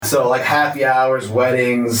So like happy hours,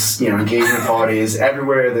 weddings, engagement parties,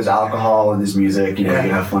 everywhere there's alcohol and there's music, you can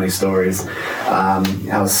have funny stories. I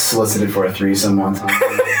was solicited for a threesome one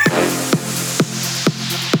time.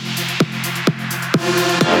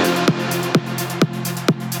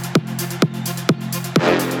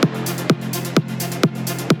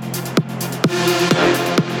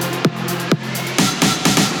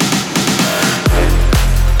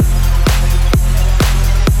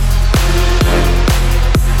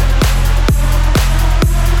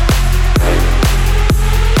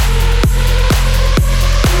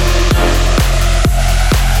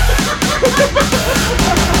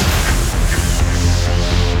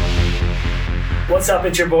 What's up?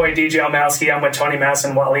 It's your boy DJ Almowski. I'm with Tony Mass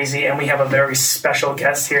and Waleezy, and we have a very special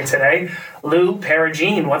guest here today, Lou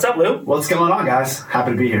Peragine. What's up, Lou? What's going on, guys?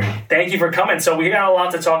 Happy to be here. Thank you for coming. So we got a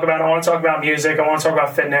lot to talk about. I want to talk about music. I want to talk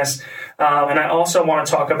about fitness. And I also want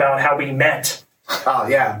to talk about how we met. Oh,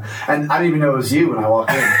 yeah. And I didn't even know it was you when I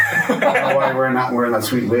walked in. I don't know why we're in that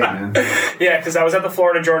sweet wig, man. Yeah, because I was at the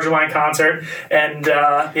Florida Georgia Line concert, and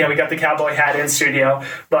we got the cowboy hat in studio.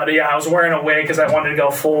 But I was wearing a wig because I wanted to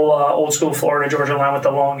go full old school Florida Georgia Line with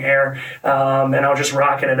the long hair, and I was just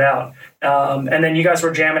rocking it out. And then you guys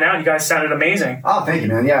were jamming out. You guys sounded amazing. Oh, thank you,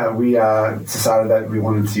 man. Yeah, we decided that we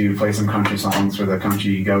wanted to play some country songs for the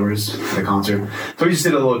country goers for the concert. So we just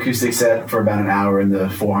did a little acoustic set for about an hour in the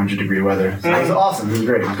 400-degree weather. So it was awesome. It was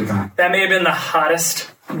great. It was a good time. That may have been the hottest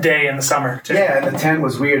day in the summer, too. Yeah, and the tent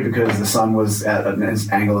was weird because the sun was at an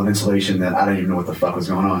angle of insulation that I don't even know what the fuck was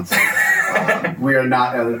going on. So, we are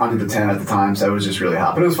not under the tent at the time, so it was just really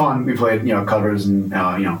hot. But it was fun. We played, covers and,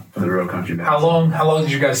 for the real country bands. How long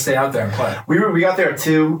did you guys stay out there and play? We got there at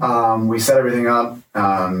 2. We set everything up,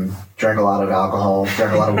 drank a lot of alcohol,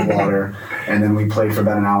 drank a lot of water, and then we played for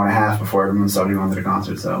about an hour and a half before everyone started going to the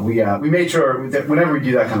concert. So we made sure that whenever we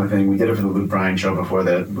do that kind of thing, we did it for the Lou Peragine show before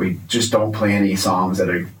that. We just don't play any songs that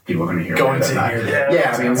people are going to hear.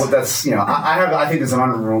 Yeah, I mean, that's I think there's an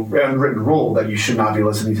unwritten rule that you should not be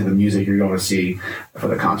listening to the music you're going to see for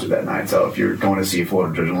the concert that night. So if you're going to see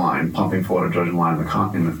Florida Georgia Line, pumping Florida Georgia Line in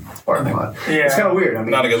the parking lot, it's kind of weird. I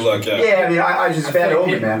mean, not a good look. Yeah, I mean, I just bad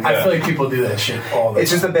omen, man. I feel like people do that shit all the time.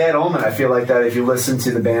 It's just a bad omen. I feel like that if you listen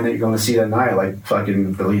to the band that you're going to see that night, like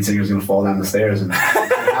fucking the lead singer's going to fall down the stairs and.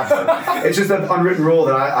 It's just an unwritten rule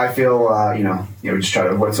that I feel, we just try to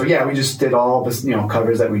avoid. So, we just did all,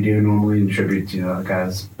 covers that we do normally in tribute to,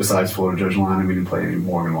 guys besides Florida Georgia Line, and we didn't play any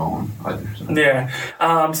Morgan Wallen either. So.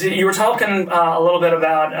 Yeah. So you were talking a little bit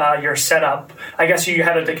about your setup. I guess you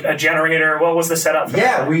had a generator. What was the setup for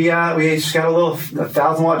that? We just got a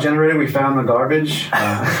 1,000-watt generator we found in the garbage.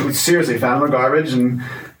 We seriously found in the garbage, and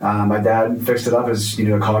my dad fixed it up as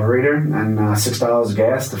a carburetor and $6 of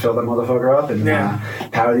gas to fill that motherfucker up and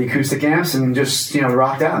power the acoustic amps and just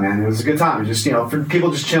rocked out, man. It was a good time. Just for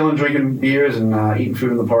people just chilling, drinking beers and eating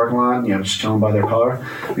food in the parking lot, just chilling by their car.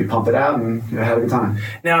 We pump it out and had a good time.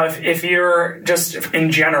 Now, if you're just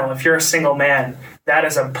in general, if you're a single man, that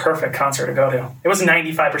is a perfect concert to go to. It was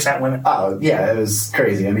 95% women. Oh, yeah, it was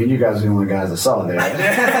crazy. I mean, you guys are the only guys I saw there.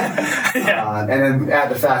 And then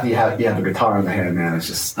add the fact that you have a guitar in the hand, man, it's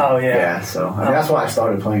just... Oh, yeah. Yeah, so I mean, that's why I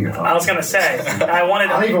started playing guitar. I was going to say, I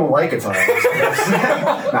don't even like guitar.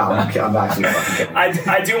 No, I'm actually fucking kidding.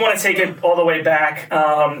 I do want to take it all the way back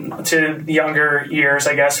to the younger years,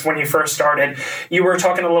 I guess, when you first started. You were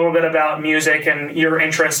talking a little bit about music and your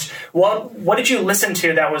interest. What did you listen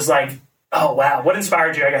to that was like, oh, wow. What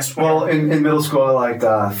inspired you, I guess? Well, in middle school, I liked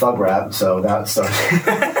thug rap, so that started.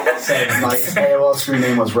 My AOL screen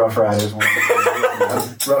name was Rough Riders.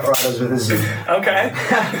 Rough Riders with a Z. Okay.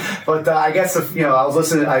 But I guess, I was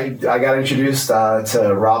listening, I got introduced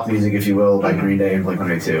to rock music, if you will, by Green Day and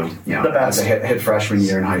Blink-182. As a hit freshman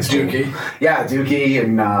year in high school. Dookie. Yeah, Dookie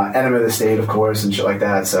and Enema of the State, of course, and shit like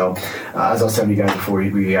that. So, as I was telling you guys before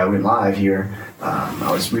we went live here, we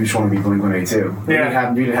just wanted to be Blink-182. We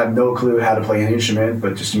didn't have no clue how to play an instrument,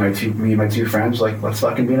 but just me and my two friends, let's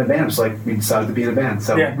fucking be in a band. It's like we decided to be in a band.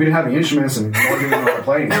 So we didn't have any instruments and nor did we know how to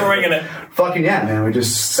play. You were winging it. Fucking yeah, man. We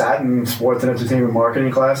just sat in sports and entertainment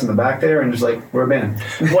marketing class in the back there and just we're a band.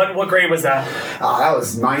 What grade was that? That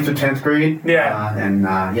was 9th or 10th grade.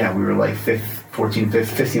 Yeah. We were 14,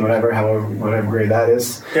 15, whatever grade that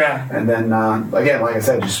is. Yeah. And then, again, like I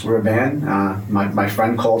said, just we're a band. My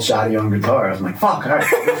friend called Shotty on guitar. I was like, fuck, all right,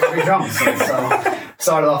 three drums.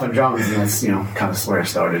 started off on drums, and that's kind of where I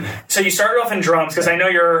started. So you started off in drums because I know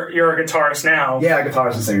you're a guitarist now. Yeah,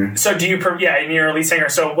 guitarist and singer. So do you? And you're a lead singer.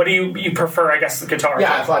 So what do you prefer? I guess the guitar.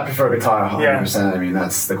 Yeah, I prefer guitar 100%. I mean,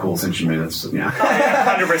 that's the coolest instrument. It's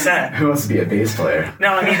 100%. Who wants to be a bass player?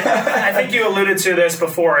 No, I mean, I think you alluded to this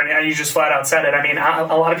before, and you just flat out said it. I mean,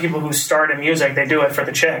 a lot of people who start in music, they do it for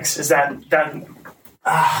the chicks. Is that?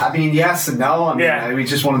 I mean, yes and no. I mean, we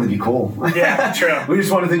just wanted to be cool. Yeah, true. We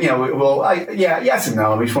just wanted to, yes and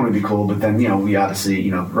no. We just wanted to be cool, but then, we obviously,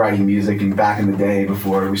 writing music, and back in the day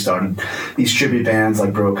before we started these tribute bands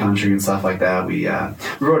like Bro Country and stuff like that, we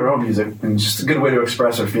wrote our own music, and just a good way to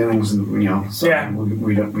express our feelings, and, we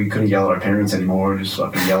couldn't yell at our parents anymore, just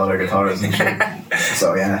fucking yell at our guitars and shit.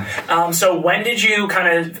 So, yeah. So when did you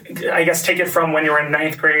kind of, I guess, take it from when you were in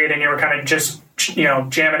 9th grade and you were kind of just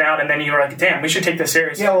jamming out, and then you were like, damn, we should take this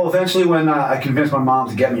seriously? Yeah, well, eventually when I convinced my mom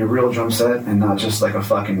to get me a real drum set and not just like a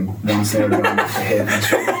fucking one snare drum to hit and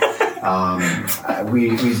shit,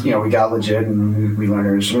 we got legit and we learned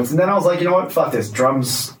our instruments. And then I was like, you know what, fuck this.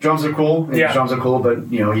 Drums are cool. Drums are cool,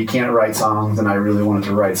 but you can't write songs, and I really wanted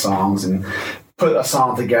to write songs and put a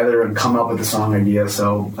song together and come up with a song idea.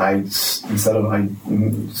 So I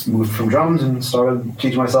moved from drums and started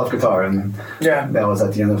teaching myself guitar, and that was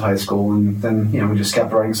at the end of high school. And then we just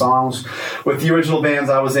kept writing songs with the original bands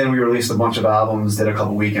I was in. We released a bunch of albums, did a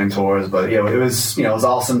couple weekend tours, but it was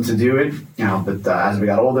awesome to do it. But as we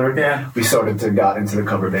got older, we started to got into the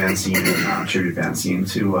cover band scene and tribute band scene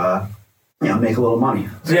to make a little money. I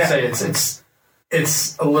was gonna say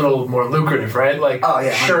it's a little more lucrative, right? Like,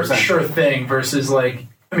 sure thing versus like,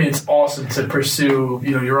 I mean, it's awesome to pursue,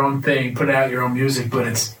 your own thing, put out your own music, but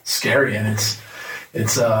it's scary, and it's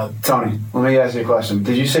Tony, let me ask you a question.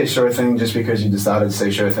 Did you say Sure Thing just because you decided to say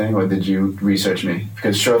Sure Thing, or did you research me?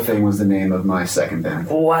 Because Sure Thing was the name of my second band.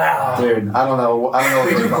 Wow. Dude, I don't know.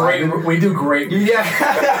 We do great. Yeah.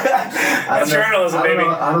 That's journalism, baby.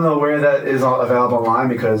 I don't know where that is available online,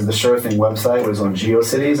 because the Sure Thing website was on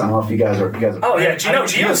GeoCities. I don't know if you guys are. Oh, yeah. Do you know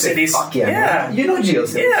GeoCities? Fuck yeah. You know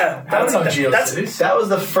GeoCities. Yeah. I don't know GeoCities. That was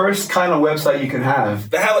the first kind of website you can have.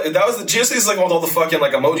 That was the GeoCities is like all the fucking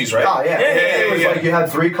like emojis, right? Oh, yeah. It was like you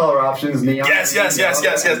had 3 color options, neon. Yes.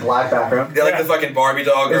 Black background. Yeah, like the fucking Barbie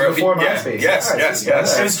doll. It was before MySpace. Yes.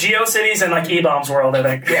 It was GeoCities and like E-Bombs World, I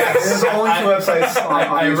think. Yeah, there's only 2 websites on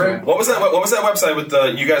Instagram. What was that website with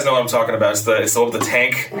the? You guys know what I'm talking about. It's the one with the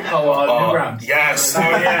tank. Newgrounds. Yes.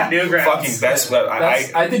 Newgrounds. Fucking best.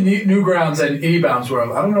 I did Newgrounds and E-Bombs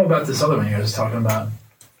World. I don't know about this other one you guys are talking about.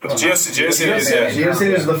 GeoCities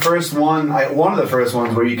is the first one. One of the first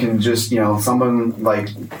ones where you can just, someone like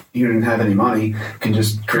you didn't have any money can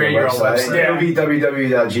just create a website. Yeah. It'll be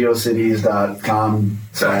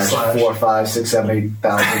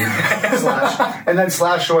www.geocities.com/45678,000/ and then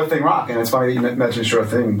 /Sure Thing Rock. And it's funny that you mentioned Sure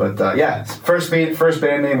Thing, but first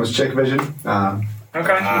band name was Chick Vision. Okay.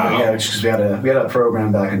 Yeah, because we had a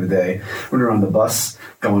program back in the day when we were on the bus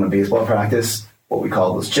going to baseball practice. What we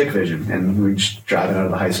called was Chick Vision, and we were just driving out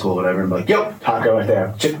of the high school or whatever, and be like, "Yep, hot girl right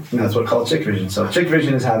there." Chick, that's what we call Chick Vision. So Chick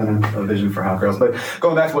Vision is having a vision for hot girls. But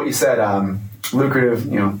going back to what you said,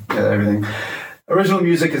 lucrative, everything. Original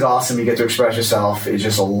music is awesome. You get to express yourself. It's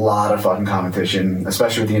just a lot of fucking competition,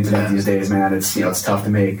 especially with the internet these days, man. It's it's tough to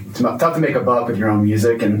make a buck with your own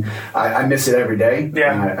music, and I miss it every day.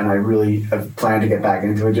 Yeah. And I really have planned to get back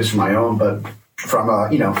into it just for my own, but. From a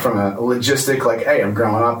logistic, like, hey, I'm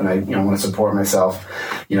growing up and I want to support myself,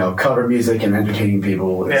 cover music and entertaining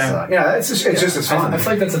people. It's just as fun. I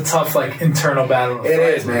feel like that's a tough internal battle. It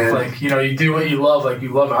is, man. Like, you do what you love. Like,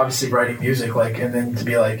 you love obviously writing music. Like, and then to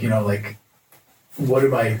be like, what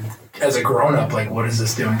am I as a grown up? Like, what is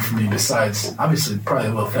this doing for me? Besides, obviously, probably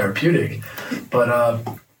a little therapeutic, but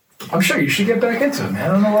I'm sure you should get back into it, man.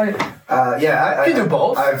 I don't know why. I you do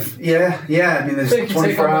both. I mean, there's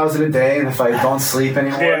 24 hours in a day, and if I don't sleep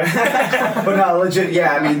anymore. But no, legit,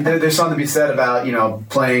 I mean, there's something to be said about,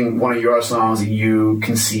 playing one of your songs that you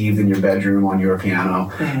conceived in your bedroom on your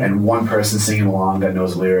piano, and one person singing along that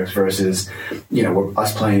knows lyrics versus,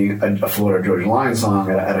 us playing a Florida Georgia Line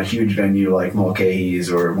song at a huge venue like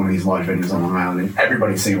Mulcahy's or one of these large venues on Long Island, and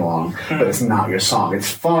everybody's singing along, but it's not your song.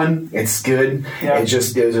 It's fun, it's good, it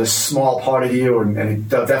just, there's a small part of you, and it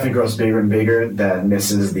definitely grows bigger and bigger that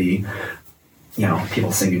misses the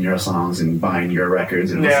people singing your songs and buying your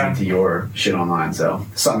records and listening to your shit online. So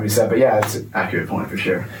something to be said, but yeah, it's an accurate point for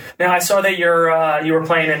sure. Now I saw that you were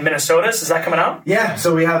playing in Minnesota. Is that coming up? Yeah,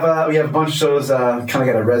 so we have a bunch of shows. Kind of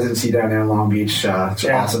got a residency down there in Long Beach. It's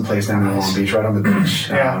an awesome place down there in Long Beach, right on the beach.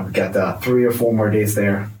 We got 3 or 4 more dates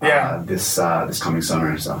there. This coming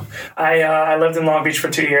summer. So I lived in Long Beach for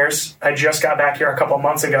 2 years. I just got back here a couple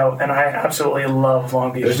months ago, and I absolutely love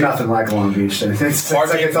Long Beach. There's nothing like Long Beach. It's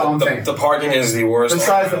like its own thing. The parking is the worst.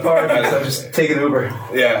 Besides the parking, so just take an Uber.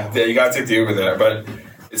 Yeah, you gotta take the Uber there, but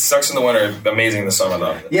it sucks in the winter. Amazing in the summer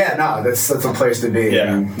though. Yeah, no, that's a place to be.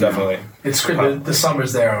 Yeah, definitely. It's good. The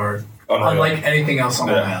summers there are unlike anything else on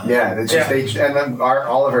Long Island. Yeah, it's just and then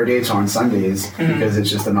all of our dates are on Sundays because it's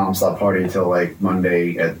just a nonstop party until like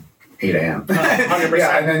Monday at 8 a.m. 100%.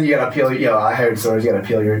 Yeah, and then you gotta peel. I heard stories. You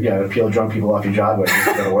gotta peel drunk people off your driveway just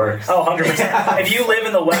to go to work. 100%. If you live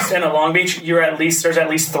in the West End of Long Beach, there's at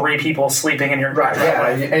least 3 people sleeping in your driveway.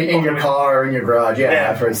 Yeah, in your car or in your garage. Yeah,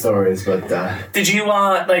 I've heard stories, but did you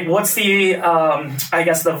what's the I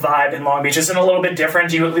guess the vibe in Long Beach? Is it a little bit different?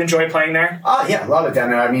 Do you enjoy playing there? Yeah, love it down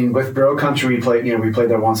there. I mean, with Bro Country, we played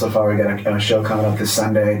there once so far. We got a show coming up this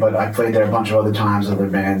Sunday, but I played there a bunch of other times with other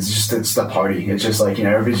bands. It's the party. It's just like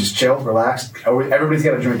everybody's just chill, relaxed. Everybody's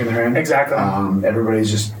got a drink in their hand. Exactly. Everybody's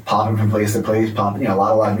just popping from place to place. A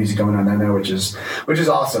lot of live music going on down there, which is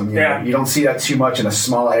awesome. You know, you don't see that too much in a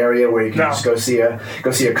small area where you can just go see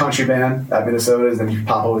a country band at Minnesota's, then you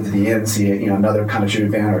pop over to the inn, see another country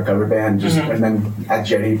band or a cover band, and then at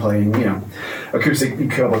Jetty playing acoustic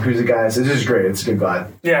guys. It's just great. It's a good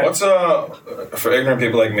vibe. Yeah. What's for ignorant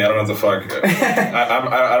people like me? I don't know what the fuck.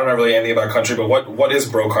 I don't know really anything about country, but what is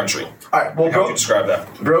Bro Country? All right. Well, how would you describe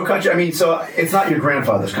that? Bro Country. I mean, so it's not your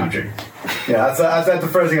grandfather's country. Yeah, that's the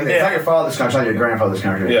first thing. It's not your father's country, not your grandfather's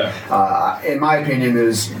country. Yeah. In my opinion,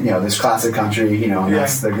 there's this classic country, and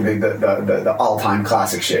that's the all-time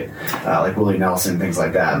classic shit, like Willie Nelson, things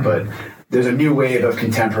like that. But there's a new wave of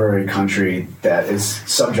contemporary country that is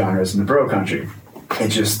subgenres in the Bro Country.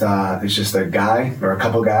 It's just a guy or a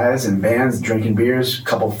couple guys and bands drinking beers,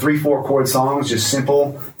 couple 3-4 chord songs, just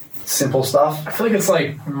simple stuff. I feel like it's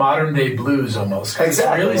like modern day blues almost.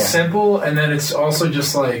 Exactly. It's really simple, and then it's also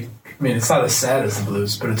just like, I mean, it's not as sad as the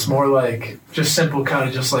blues, but it's more like just simple, kind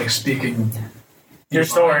of just like speaking your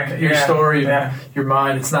story, your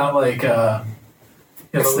mind. It's not like the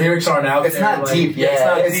lyrics aren't out there. It's not deep.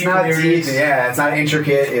 It's not deep. Yeah, it's not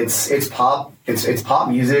intricate. It's pop. It's pop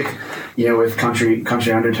music, with country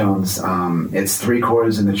undertones. It's 3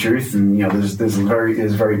 chords and the truth, and there's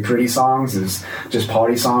very pretty songs. There's just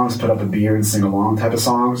party songs, put up a beer and sing along type of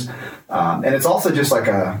songs. And it's also just like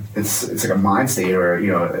it's like a mind state, or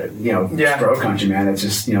it's Bro Country, man. It's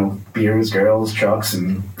just beers, girls, trucks,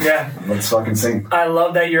 and let's fucking sing. I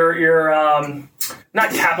love that you're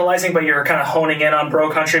not capitalizing, but you're kind of honing in on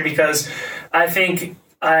Bro Country, because I think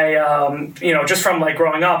just from like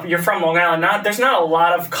growing up, you're from Long Island. There's not a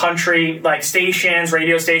lot of country like stations,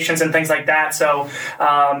 radio stations, and things like that. So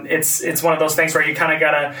it's one of those things where you kind of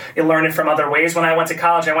gotta learn it from other ways. When I went to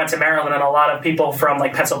college, I went to Maryland, and a lot of people from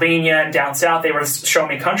like Pennsylvania and down south, they were showing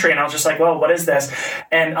me country, and I was just like, "Whoa, what is this?"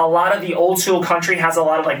 And a lot of the old school country has a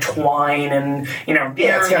lot of like twine and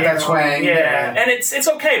it's got that twang. Yeah, and it's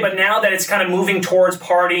okay. But now that it's kind of moving towards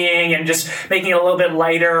partying and just making it a little bit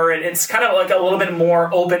lighter, it's kind of like a little bit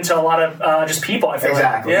more open to a lot of just people, I feel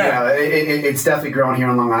exactly. like. It's definitely growing here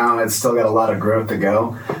on Long Island. It's still got a lot of growth to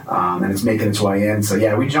go, and it's making its way in. So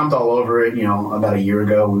we jumped all over it. About a year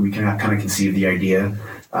ago, we kind of conceived the idea.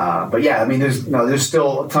 But I mean, there's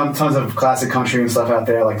still tons of classic country and stuff out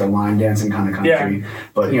there, like the line dancing kind of country. Yeah.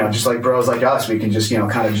 But just like bros like us, we can just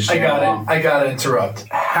kind of just. I gotta interrupt.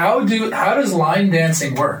 How does line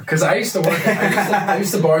dancing work? Because I used to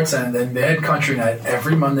bartend, and they had country night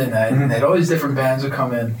every Monday night, and they had all these different bands would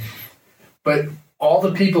come in, but all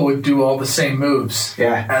the people would do all the same moves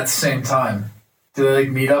at the same time. Do they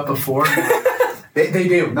meet up before? They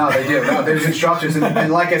do. No, they do. No, there's instructors,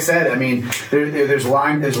 and like I said, I mean, there's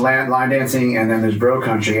line dancing, and then there's Bro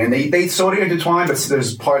Country, and they sort of intertwine, but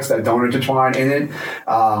there's parts that don't intertwine in it.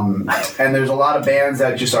 And there's a lot of bands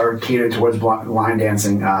that just are catered towards line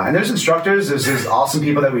dancing, and there's instructors. There's awesome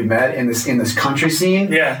people that we've met in this country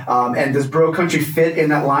scene. Yeah. And does Bro Country fit in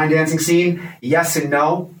that line dancing scene? Yes and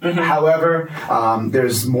no. Mm-hmm. However,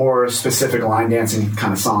 there's more specific line dancing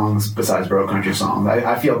kind of songs besides Bro Country songs.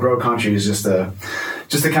 I feel Bro Country is just to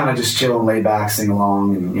kind of just chill and lay back, sing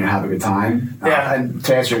along, and have a good time. And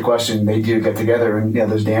to answer your question, they do get together, and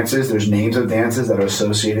there's dances. There's names of dances that are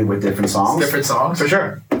associated with different songs. Different songs, for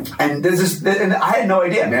sure. And and I had no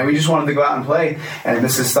idea, man. We just wanted to go out and play, and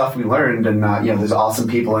this is stuff we learned. And there's awesome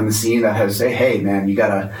people in the scene that have say, hey, man, you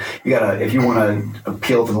gotta, if you want to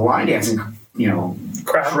appeal to the line dancing,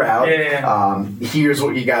 crowd. Here's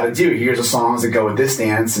what you got to do. Here's the songs that go with this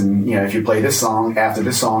dance, and if you play this song after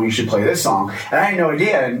this song, you should play this song. And I had no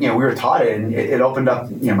idea, and we were taught it, and it opened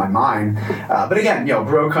up my mind. But again,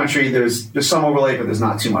 bro country, there's some overlay, but there's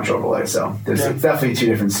not too much overlay. So there's definitely two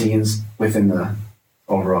different scenes within the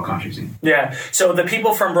overall country scene. Yeah. So the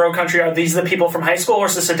people from bro country, are these the people from high school, or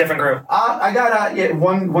is this a different group? I got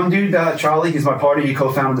one dude, Charlie. He's my partner. He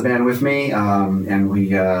co-founded the band with me, and we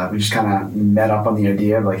just kind of met up on the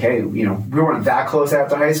idea of like, hey, we weren't that close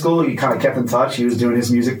after high school. He kind of kept in touch. He was doing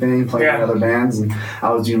his music thing, playing in other bands, and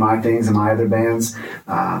I was doing my things in my other bands.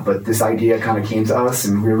 But this idea kind of came to us,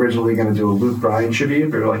 and we were originally going to do a Lou Peragine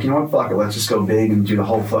tribute. But we were like, you know what, fuck it, let's just go big and do the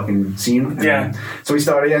whole fucking scene. And so we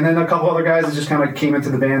started, and then a couple other guys that just kind of came into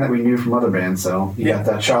the band that we knew from other bands. So you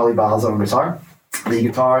got Charlie Balzo on guitar. Lead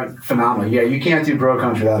guitar, phenomenal. Yeah, you can't do bro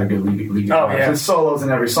country without a good lead guitar. There's solos in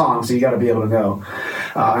every song, so you got to be able to know.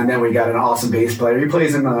 And then we got an awesome bass player. He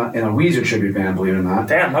plays in a Weezer tribute band, believe it or not.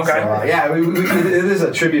 Damn, okay. So, it is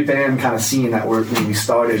a tribute band kind of scene that we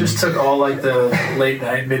started. Just took all like the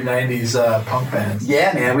mid-90s punk bands.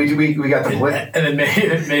 Yeah, man. We got the and then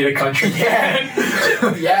made a country band.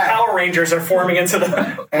 Power Rangers are forming into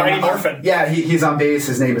the Mighty Morphin. Yeah, he's on bass.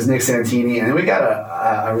 His name is Nick Santini, and we got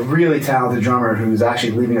a really talented drummer who's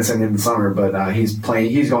actually leaving us in the summer, but he's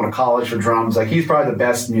going to college for drums. Like, he's probably the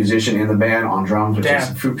best musician in the band on drums, which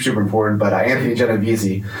is super important. But Anthony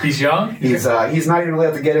Genovese, he's young. He's not even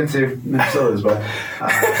allowed to get into Minnesota's, but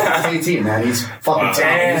he's 18, man. He's fucking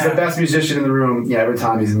talented. He's the best musician in the room. Every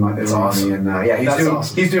time he's in That's awesome. And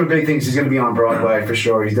he's doing big things. He's going to be on Broadway for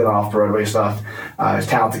sure. He's done off Broadway stuff. He's a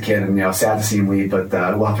talented kid, and sad to see him leave, but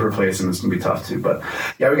we'll have to replace him. It's going to be tough too. But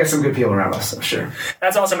we got some good people around us, so sure.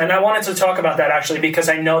 That's awesome, and I wanted to talk about that actually because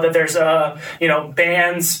I know that there's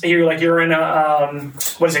bands. You're in a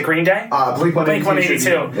what is it, Green Day?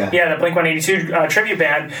 Blink-182. The Blink-182 tribute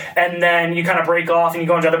band, and then you kind of break off and you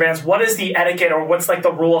go into other bands. What is the etiquette, or what's like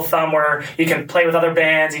the rule of thumb where you can play with other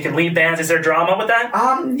bands, you can lead bands? Is there drama with that?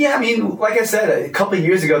 Like I said, a couple of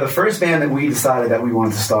years ago, the first band that we decided that we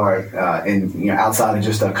wanted to start outside of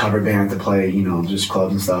just a cover band to play, just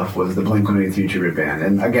clubs and stuff, was the Blink-182 tribute band.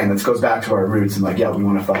 And again, this goes back to our roots and we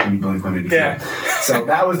want to fucking be Blink-182. Yeah. So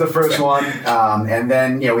that was the first one. And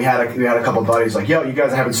then we had a couple of buddies like, you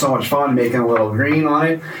guys are having so much fun making a little green on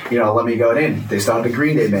it. Let me go in. They started a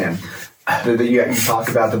Green Day band. You talk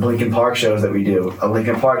about the Linkin Park shows that we do. A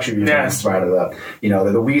Linkin Park tribute band started up. The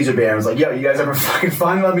Weezer band was like, you guys ever fucking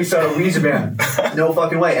fun? Let me start a Weezer band. No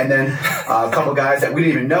fucking way. And then a couple guys that we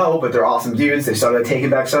didn't even know, but they're awesome dudes, they started a Taking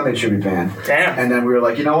Back Sunday tribute band. Damn. And then we were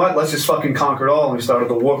like, you know what? Let's just fucking conquer it all. And we started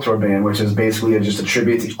the Warped Tour band, which is basically just a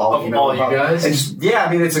tribute to all you guys.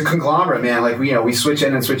 And it's a conglomerate, man. Like we switch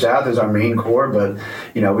in and switch out. There's our main core, but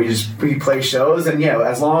we play shows, and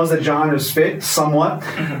as long as the genres fit somewhat,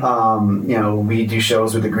 we do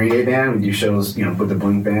shows with the Green Day band. We do shows, with the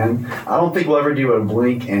Blink band. I don't think we'll ever do a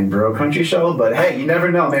Blink and Bro Country show, but hey, you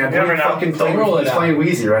never know, man. Blink fucking playing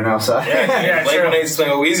Weezy right now, so. Blink-182's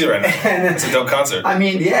playing with Weezy right now. It's a dope concert. I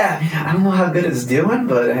don't know how good it's doing,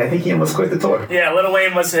 but I think he almost quit the tour. Yeah, Lil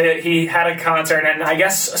Wayne he had a concert, and I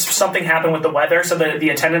guess something happened with the weather, so the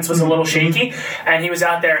attendance was a little shaky, and he was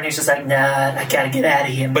out there, and he's just like, nah, I gotta get out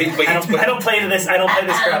of here. But I don't play this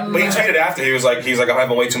crap. But he tweeted after, he's like, I'm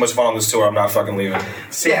having way too much fun on this tour, I'm not fucking leaving.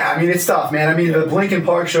 It's tough, man. The Linkin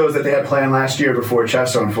Park shows that they had planned last year before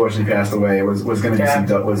Chester unfortunately passed away was going to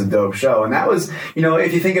be was a dope show, and that was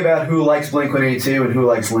if you think about who likes Blink-182 and who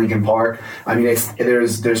likes Linkin Park,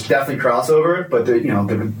 there's definitely crossover, but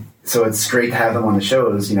so it's great to have them on the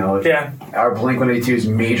shows. Our Blink-182's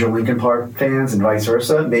major Linkin Park fans and vice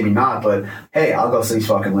versa, maybe not, but hey, I'll go see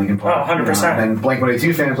fucking Linkin Park. 100%. And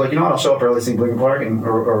Blink-182 fans like, I'll show up early, see Linkin Park,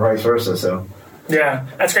 or vice versa. So. Yeah,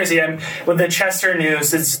 that's crazy. And with the Chester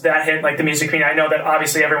news, that hit like the music community. I know that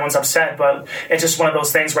obviously everyone's upset, but it's just one of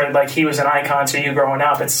those things where he was an icon to you growing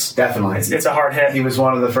up. It's definitely it's a hard hit. He was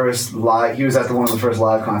one of the first live. He was at one of the first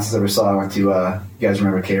live concerts I ever saw. I went to. You guys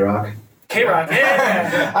remember K-Rock? K-Rock,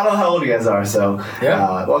 yeah. I don't know how old you guys are, so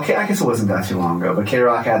I guess it wasn't that too long ago. But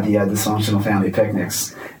K-Rock had the Dysfunctional Family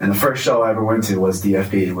Picnics, and the first show I ever went to was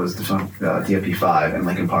DFP, was DFP 5, and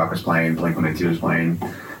Linkin Park was playing, Blink-182 was playing.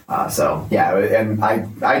 And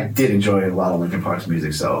I did enjoy a lot of Linkin Park's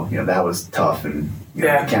music, so that was tough, and we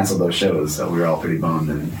canceled those shows, so we were all pretty bummed.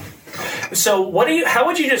 And So how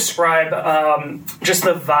would you describe just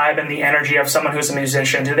the vibe and the energy of someone who's a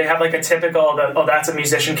musician? Do they have like a typical, that's a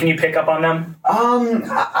musician? Can you pick up on them?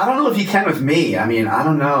 I don't know if you can with me. I mean, I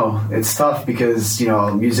don't know. It's tough because,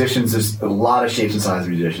 musicians, there's a lot of shapes and sizes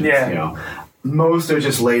of musicians. Yeah. Most are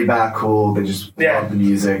just laid back, cool. They just love the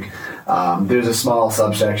music. There's a small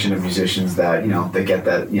subsection of musicians that, they get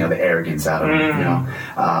that, the arrogance out of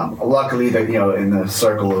it, luckily, that, in the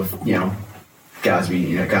circle of, guys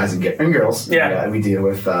and girls we deal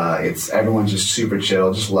with, everyone's just super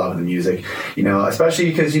chill, just love the music,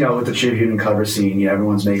 especially because, with the tribute and cover scene,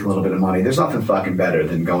 everyone's making a little bit of money. There's nothing fucking better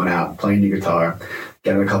than going out, playing your guitar,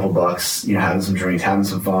 getting a couple bucks, having some drinks, having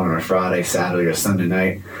some fun on a Friday, Saturday, or Sunday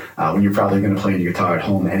night, when you're probably going to play your guitar at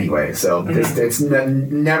home anyway. So it's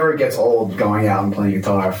never gets old going out and playing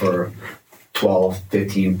guitar for 12,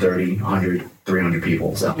 15, 30, 100, 300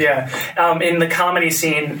 people. So in the comedy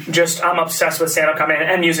scene, I'm obsessed with stand-up comedy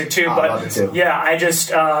and music too. But I love it too. I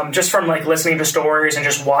just from like listening to stories and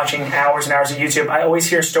just watching hours and hours of YouTube, I always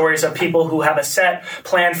hear stories of people who have a set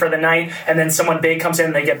planned for the night, and then someone big comes in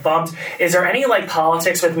and they get bumped. Is there any like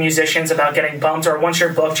politics with musicians about getting bumped, or once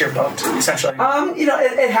you're booked, essentially?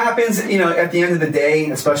 It happens. At the end of the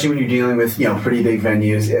day, especially when you're dealing with pretty big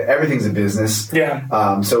venues, everything's a business.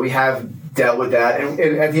 Yeah. So we have dealt with that, and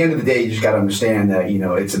at the end of the day, you just got to understand that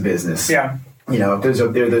it's a business. Yeah. If there's a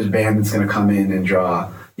band that's going to come in and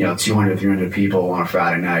draw 200, 300 people on a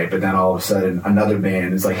Friday night, but then all of a sudden another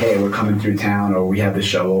band is like, hey, we're coming through town, or we have this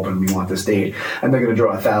show open, we want this date, and they're going to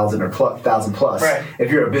draw 1,000 or 1,000 plus. Right. If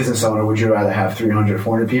you're a business owner, would you rather have 300,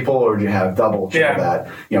 400 people, or would you have double, triple that,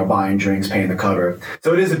 buying drinks, paying the cover?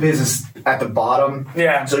 So it is a business at the bottom.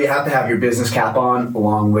 Yeah. So you have to have your business cap on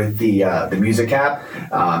along with the music cap,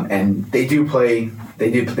 and they do play.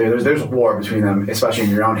 There's a war between them, especially in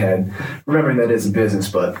your own head, remembering that it's a business.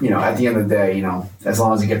 But at the end of the day, as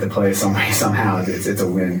long as you get to play somehow, it's a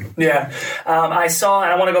win. Yeah, I saw,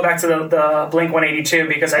 and I want to go back to the Blink 182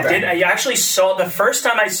 because I actually saw the first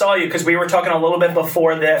time I saw you, because we were talking a little bit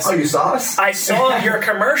before this. Oh, you saw us? I saw your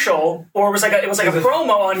commercial, or it was like a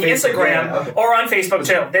promo on Instagram or on Facebook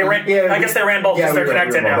too. They ran. I guess they ran both because they're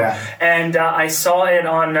connected now. And I saw it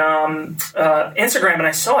on Instagram, and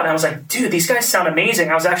I saw it, and I was like, dude, these guys sound amazing.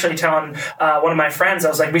 I was actually telling one of my friends, I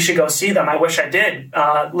was like, we should go see them. I wish I did.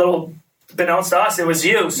 Little beknownst to us, it was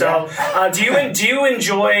you. So do you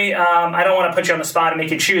enjoy, I don't want to put you on the spot and make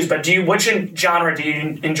you choose, but which genre do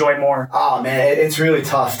you enjoy more? Oh man, it's really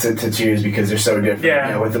tough to choose because they're so different.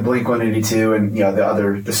 Yeah. With the Blink 182 and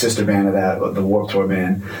the sister band of that, the Warped Tour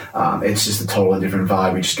band, it's just a totally different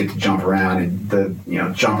vibe. We just get to jump around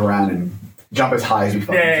and jump as high as we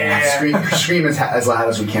fucking can, scream as loud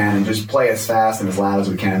as we can, and just play as fast and as loud as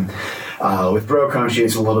we can. With Bro Country,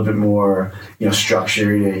 it's a little bit more,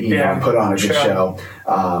 structured, put on a good show.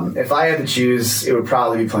 If I had to choose, it would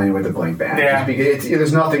probably be playing with the Blink band. Yeah. Because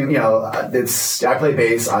there's nothing, I play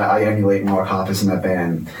bass, I emulate Mark Hoppus in that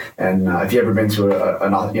band. And if you ever been to a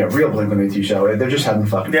real Blink 182 show, they're just having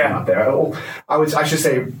fucking fun out there. I should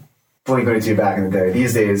say Blink 182 back in the day.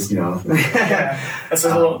 These days, it's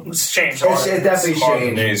a little changed. It definitely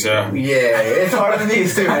changed. Knees, it's harder than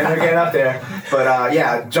these too, man. They're getting up there.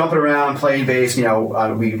 But jumping around, playing bass.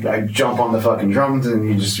 I jump on the fucking drums and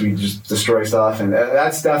we just destroy stuff, and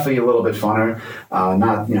that's definitely a little bit funner.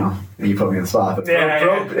 Not you put me on the spot, but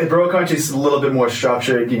Bro Country's a little bit more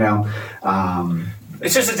structured.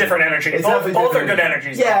 It's just a different energy. Both are good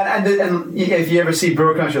energies. Yeah, and if you ever see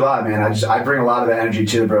Bro Country live, man, I bring a lot of that energy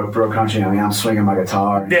to the Bro Country. I mean, I'm swinging my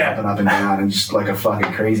guitar, and jumping up and down, and just like a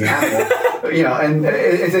fucking crazy animal. And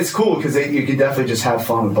it's cool because you can definitely just have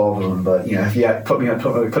fun with both of them. But if you put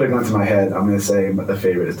a gun to my head, I'm going to say the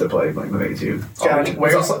favorite is to play Blink 182.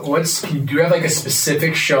 Do you have like a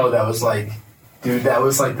specific show that was like, dude, that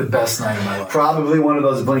was like the best night of my life? Probably one of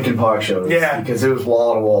those Linkin Park shows. Yeah. Because it was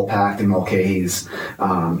wall to wall packed in Mulcahy's.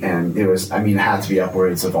 And it was, it had to be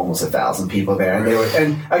upwards of almost 1,000 people there.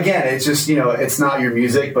 And again, it's just, it's not your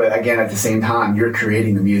music, but again, at the same time, you're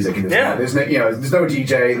creating the music. And there's no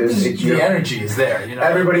DJ. The energy is there.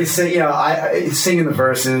 Everybody's singing the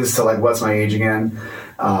verses to like, What's My Age Again?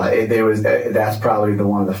 That's probably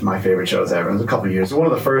one of my favorite shows ever. It was a couple of years. One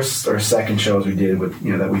of the first or second shows we did with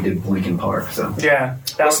that we did Linkin Park. So what's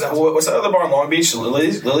that other bar in Long Beach?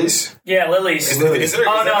 Lily's? Yeah, Lily's. No,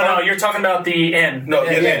 you're talking about the Inn. No,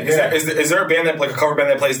 the Inn. Is there a band a cover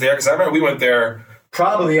band that plays there? Because I remember we went there.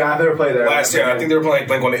 Probably, I've never played there. Last year, I think they were playing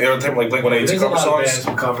Blink 182 cover songs.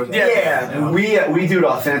 We do it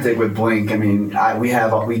authentic with Blink. I mean, we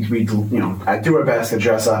I do our best to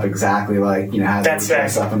dress up exactly like how they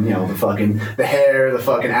dress up, and the hair, the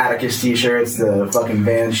fucking Atticus t-shirts, the fucking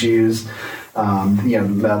band shoes. My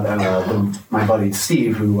buddy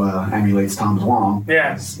Steve, who emulates Tom's Wong,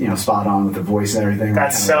 is, spot on with the voice and everything.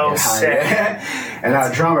 That's so sick. And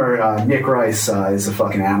our drummer, Nick Rice, is a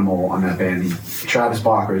fucking animal on that band. Travis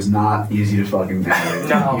Barker is not easy to fucking nail.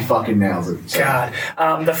 No. He fucking nails it. So. God.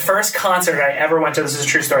 The first concert I ever went to, this is a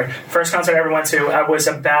true story, first concert I ever went to, I was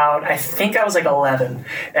about, I think I was like 11.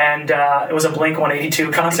 And it was a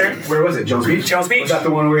Blink-182 concert. Where was it? Jones Beach? Jones Beach. Was that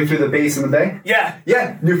the one where we threw the bass in the bay? Yeah.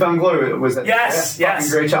 Yeah. Newfound Glory was that. Yes, Fucking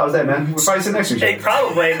great child was that, man. We're probably sitting next to each other.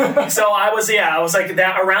 Probably. So I was like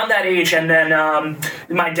that around that age, and then I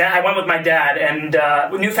went with my dad, and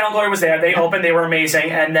Newfound Glory was there. They opened, they were amazing,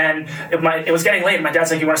 and then it was getting late, and my dad's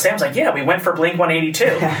like, "You want to stay?" I was like, "Yeah." We went for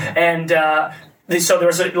Blink-182, and so there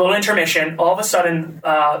was a little intermission. All of a sudden,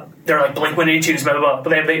 they're like Blink-182s, blah, blah, blah.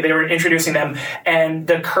 But they were introducing them, and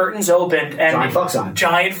the curtains opened. And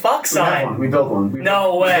Giant fuck sign. We built one.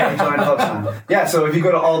 No way. Giant fuck sign. Yeah, so if you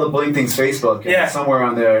go to all the Blink Things Facebook, somewhere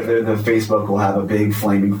on there, the Facebook will have a big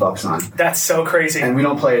flaming fuck sign. That's so crazy. And we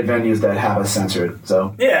don't play at venues that have us censored.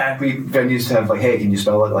 So venues have like, hey, can you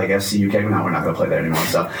spell it like FCUK? No, we're not going to play there anymore.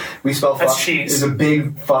 So we spell fuck. That's cheese. There's a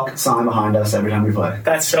big fuck sign behind us every time we play.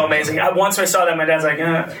 That's so amazing. Once I saw that, my dad's like,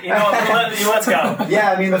 let's go.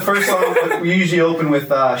 Yeah, I mean, the first song, we usually open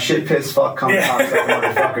with shit, piss, fuck, cum, cock, suck,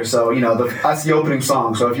 motherfucker. So, that's the opening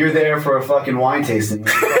song. So if you're there for a fucking wine tasting, we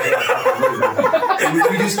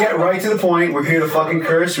just get right to the point. We're here to fucking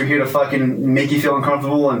curse. We're here to fucking make you feel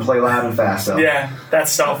uncomfortable and play loud and fast. So. Yeah,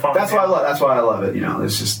 that's so fun. That's why I love it.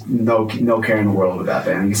 There's just no care in the world with that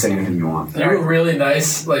band. You can say anything you want. You were really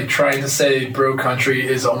nice, like trying to say bro country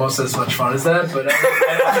is almost as much fun as that, but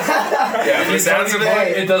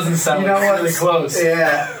it doesn't sound really close.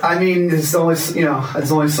 Yeah, I mean, there's only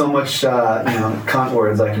so much cunt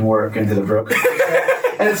words I can work into the bro country.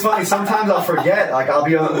 And it's funny, sometimes I'll forget, like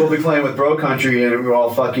we'll be playing with bro country and we're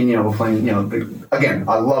all fucking, we're playing, again,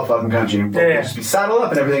 I love fucking country and we'll just be saddled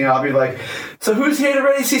up and everything, and I'll be like, so who's here to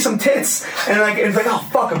ready to see some tits? And it's like, oh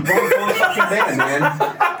fuck, I'm blowing the fucking band, man.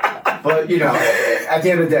 But, at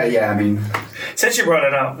the end of the day, I mean... Since you brought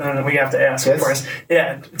it up, we have to ask, tits? Of course.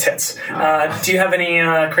 Yeah, tits. Do you have any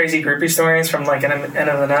crazy groupie stories from like end of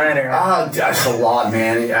the night? Or? That's a lot,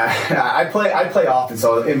 man. I play often,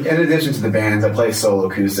 so in addition to the bands, I play solo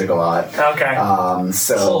acoustic a lot. Okay.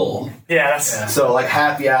 So like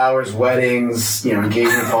happy hours, weddings,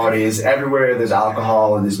 engagement parties, everywhere there's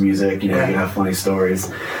alcohol and there's music, you can have funny stories.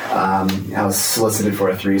 I was solicited for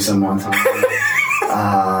a threesome one time.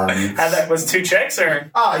 That was 2 chicks, or?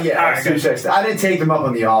 Oh yeah, right, 2 chicks. I didn't take them up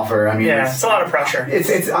on the offer. I mean, it's a lot of pressure.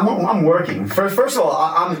 I'm working. First of all,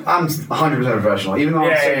 I'm 100% professional. Even though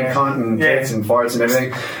I'm saying cunt and tits and farts and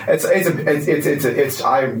everything,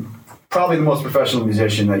 I'm probably the most professional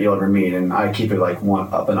musician that you'll ever meet, and I keep it like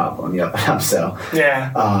one up and up on the up and up. So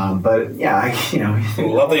but yeah,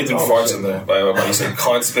 love that you did farts in there. By you said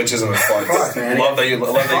cunts, bitches, and the farts. Man, love that you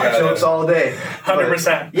got jokes all day.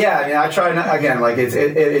 100%. Yeah, I mean, I try not, again, like it's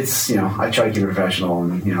I try to keep it professional,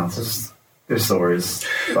 and it's just there's stories.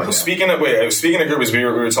 Well, speaking of groupies, we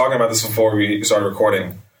were talking about this before we started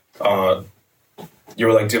recording. You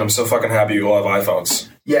were like, dude, I'm so fucking happy you all have iPhones.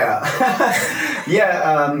 Yeah.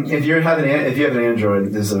 If you have an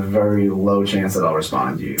Android, there's a very low chance that I'll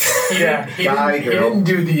respond to you. Yeah. He didn't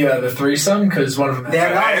do the threesome because one of them. She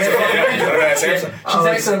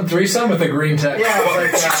texted him threesome with a green text.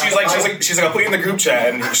 Yeah. She's like, I'll put you in the group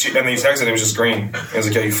chat, and then he texted, it was just green. He was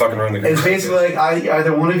like, yeah, you fucking ruined the group. It's basically like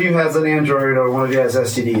either one of you has an Android or one of you has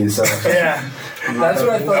STDs. So yeah. That's what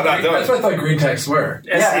I thought green texts were.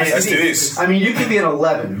 Yeah, STDs. I mean, you could be an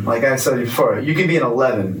 11, like I said before. You could be an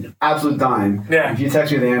 11, absolute dime. Yeah. If you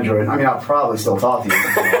text me the Android, I mean, I'll probably still talk to you.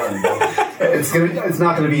 It's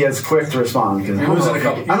not going to be as quick to respond because I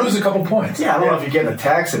lose a couple points. Yeah, I don't know if you're getting a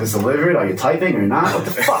text, if it's delivered, are you typing or not? What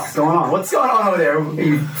the fuck's going on? What's going on over there? Are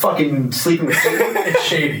you fucking sleeping with It's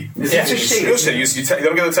shady. It's just shady. You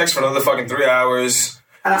don't get a text for another fucking 3 hours.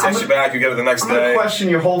 Text you back, you get it the next day. I'm going to question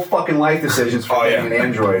your whole fucking life decisions for getting an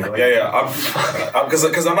Android. Like,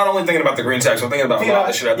 Because I'm not only thinking about the green text, I'm thinking about a lot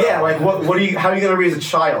of shit I how are you going to raise a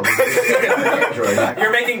child?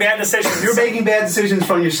 You're making bad decisions. You're making bad decisions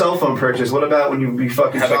from your cell phone purchase. What about when you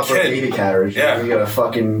fucking shop for a baby carriage? Yeah. You got a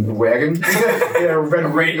fucking wagon? You got a red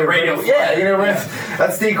radio. Yeah,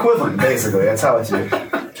 that's the equivalent, basically. That's how it's used.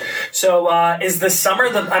 So is the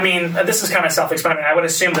summer this is kind of self-explanatory. I would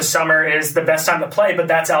assume the summer is the best time to play, but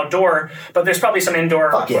that's outdoor. But there's probably some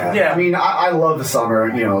indoor. Fuck yeah. I mean, I love the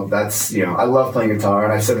summer. I love playing guitar.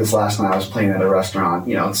 And I said this last night. I was playing at a restaurant.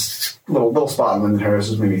 It's a little spot in Lindenhurst.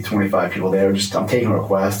 There's maybe 25 people there. I'm taking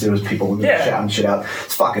requests. There was people shouting shit out.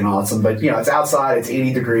 It's fucking awesome. But, it's outside. It's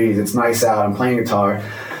 80 degrees. It's nice out. I'm playing guitar.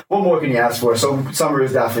 what more can you ask for? So summer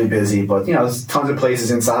is definitely busy, but there's tons of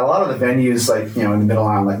places inside. A lot of the venues, like in the Middle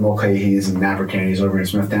Island, like Mulcahy's and Napper over in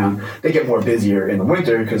Smithtown, they get more busier in the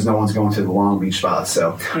winter because no one's going to the Long Beach spots.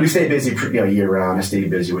 So we stay busy, year round. I stay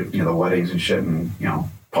busy with the weddings and shit and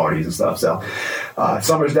parties and stuff. So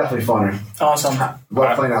summer's definitely funner. Awesome.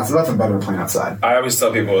 But playing outside, nothing better than playing outside. I always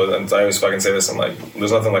tell people, and I always fucking say this, I'm like,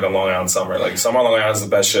 there's nothing like a Long Island summer. Like, summer on Long Island is the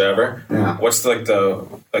best shit ever. Yeah. What's the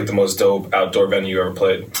most dope outdoor venue you ever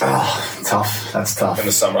played? Oh, tough. That's tough. In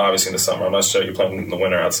the summer, obviously in the summer. I'm not sure you're playing in the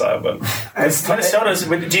winter outside, but Minnesota's.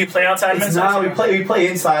 Do you play outside in Minnesota? No, we play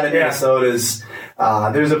inside in Minnesota's.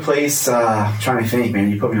 There's a place, trying to think, man,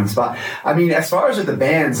 you put me on the spot. I mean, as far as with the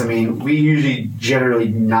bands, we usually generally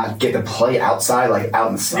not get to play outside, like out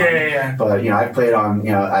in the sun. Yeah. But, I've played on,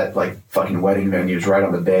 at like fucking wedding venues right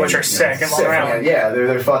on the bay. Which are sick and Long Island. Yeah,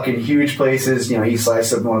 they're fucking huge places. East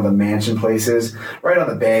Slice of one of the mansion places, right on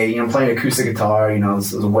the bay. Playing acoustic guitar.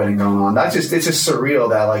 There's a wedding going on. It's just surreal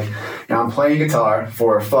that like, I'm playing guitar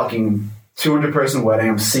for a fucking 200-person wedding.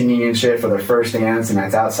 I'm singing and shit for their first dance, and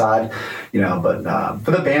that's outside. But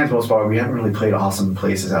for the bands, most part, we haven't really played awesome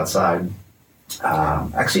places outside.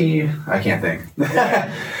 Actually, I can't think.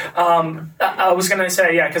 I was gonna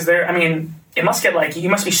say because it must get like you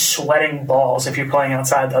must be sweating balls if you're playing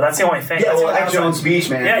outside though. That's the only thing. Yeah, well, at Jones Beach,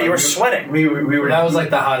 man. Yeah, you were sweating. We were. That was like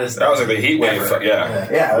the hottest. That was like the heat wave.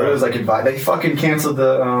 Yeah, it was like they fucking canceled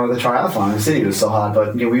the triathlon. The city was so hot,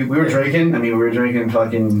 but we were drinking. We were drinking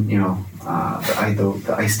fucking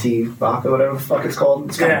the iced tea vodka, whatever the fuck it's called.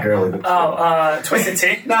 It's kind of girly. But Twisted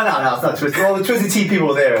Tea. No, it's not Twisted. Well, the Twisted Tea people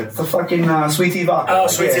were there. It's the fucking sweet tea vodka. Oh,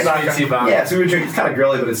 sweet tea vodka. Yeah, so we were drinking. It's kind of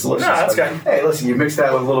girly, but it's delicious. No, that's good. Hey, listen, you mix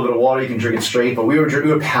that with a little bit of water, you can drink it straight. But we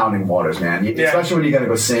were pounding waters, man. Especially when you're gonna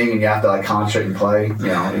go sing and you have to like concentrate and play.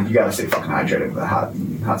 You gotta stay fucking hydrated with the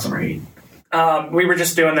hot summer heat. We were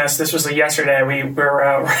just doing this. This was yesterday. We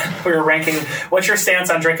were ranking. What's your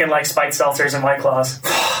stance on drinking like spiked seltzers and White Claws?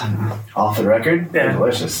 Off the record, yeah. They're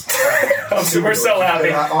delicious. We're so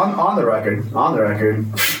happy. On the record.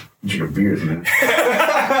 Drink beers, man.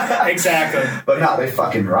 Exactly. But no, they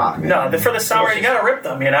fucking rock, man. No, for the summer, you gotta rip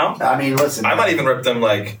them. Listen. I might even rip them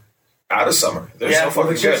like out of summer. They're so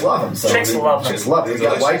fucking chicks good. love them. So chicks love them. Chicks love them. You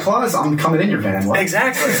got White Claws, I'm coming in your van. What?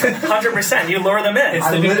 Exactly. 100%. You lure them in. It's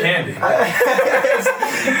the new candy.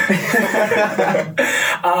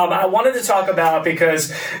 I wanted to talk about,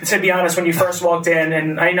 because to be honest, when you first walked in,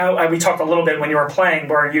 and I know we talked a little bit when you were playing,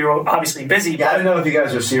 where you were obviously busy. Yeah, I don't know if you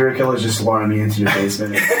guys are serial killers just luring me into your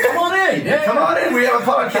basement. Come on in. Yeah. Come on in. We have a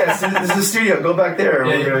podcast. This is a studio. Go back there.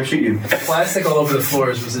 We're going to shoot you. Plastic all over the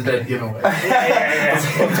floors was a dead giveaway.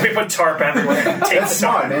 Yeah. We put tarp everywhere. That's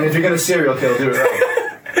smart, man. If you're going to serial kill, do it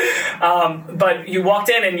right. But you walked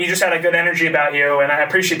in and you just had a good energy about you, and I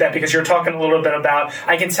appreciate that, because you're talking a little bit about,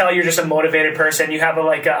 I can tell you're just a motivated person. You have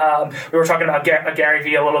we were talking about Gary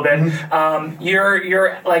Vee a little bit. Mm-hmm.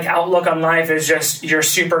 Your like outlook on life is just, you're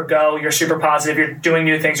super you're super positive, you're doing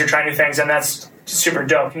new things, you're trying new things, and that's super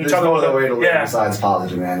dope. Can you There's no other way to live besides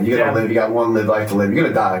positive, man. You gotta live. You got one life to live. You're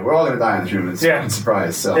gonna die. We're all gonna die in this room. It's a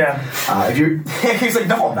surprise. So if you're, he's like,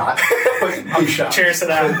 no, I'm not. But I'm shocked. Cheers to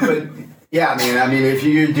that. But yeah, I mean, if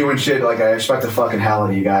you're doing shit, like, I expect the fucking hell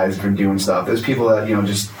out of you guys for doing stuff. There's people that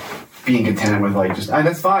just being content with and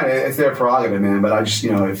that's fine. It's their prerogative, man. But I just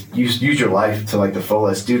if you use your life to like the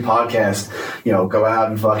fullest, do podcasts, go out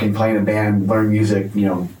and fucking play in a band, learn music,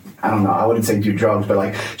 I don't know. I wouldn't say do drugs, but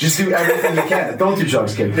like just do everything you can. Don't do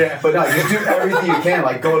drugs, kid. Yeah. But no, you do everything you can.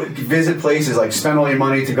 Like go visit places. Like spend all your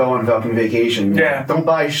money to go on fucking vacation. Yeah. Don't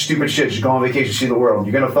buy stupid shit. Just go on vacation, see the world.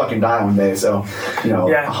 You're gonna fucking die one day. So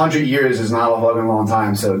 100 years is not a fucking long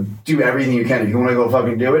time. So do everything you can. If you want to go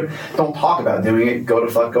fucking do it, don't talk about doing it. Go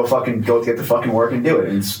get the fucking work and do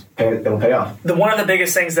it. And it'll pay off. One of the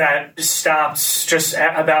biggest things that stops just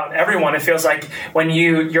about everyone, it feels like, when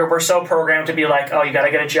we're so programmed to be like, oh, you got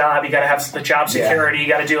to get a job, you got to have the job security, you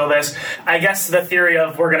got to do all this. I guess the theory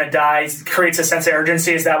of we're going to die creates a sense of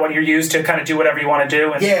urgency. Is that what you're used to kind of do whatever you want to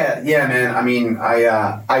do? Yeah, man. I mean, I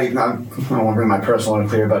don't want to bring my personal in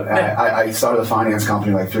clear, but I started a finance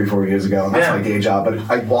company like 3-4 years ago, and that's my day job.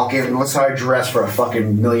 But I walk in, and that's how I dress for a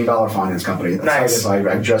fucking $1 million finance company. That's how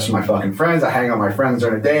I dress for my fucking friends. I hang out with my friends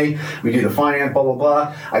during the day. We do the finance, blah, blah,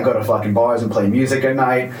 blah. I go to fucking bars and play music at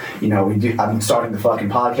night. I'm starting the fucking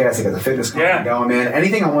podcast. I got the fitness company going, man.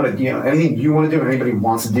 Anything I want to, anything you want to do, or anybody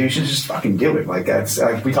wants to do, you should just fucking do it. Like, that's,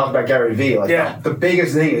 we talked about Gary Vee. Like, the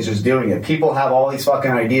biggest thing is just doing it. People have all these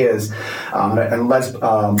fucking ideas. And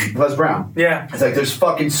Les Brown. Yeah. It's like, there's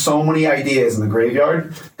fucking so many ideas in the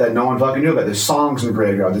graveyard that no one fucking knew about. There's songs in the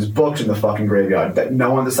graveyard. There's books in the fucking graveyard that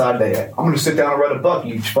no one decided, I'm going to sit down and write a book.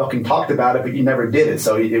 You fucking talked about it, but you never did it.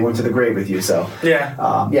 So it went to the grave with you. So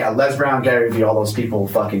Yeah. Les Brown, Gary Vee, all those people,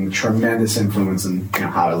 fucking tremendous influence in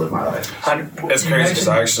how I live my life. It's crazy because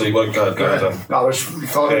I actually go ahead. No, there's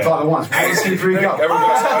talking once. Policy 3 go. Every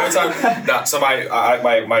time. Nah, so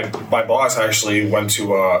my boss actually went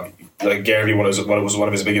to Gary Vee, was one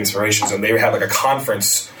of his big inspirations, and they had like a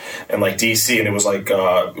conference in like DC, and it was like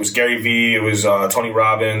it was Gary Vee, it was Tony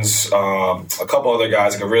Robbins, a couple other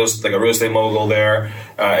guys, like a real estate mogul there,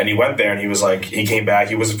 and he went there and he was like, he came back,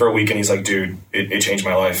 he was for a week, and he's like, dude, it changed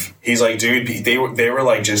my life. He's like, dude, they were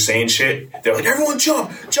like just saying shit. They're like, everyone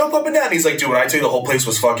jump up and down. And he's like, dude, when I tell you the whole place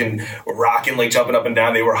was fucking rocking, like jumping up and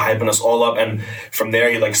down, they were hyping us all up. And from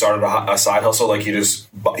there he like started a side hustle. Like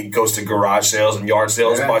he goes to garage sales and yard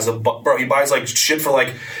sales, he buys like shit for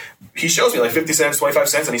like, he shows me like 50 cents, 25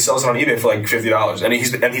 cents, and he sells it on eBay for like $50. And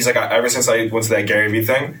he's like, ever since I went to that Gary Vee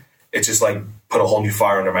thing, it's just like put a whole new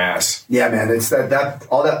fire under my ass. Yeah, man, it's that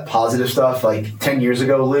all that positive stuff. Like 10 years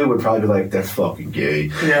ago, Lou would probably be like, "That's fucking gay."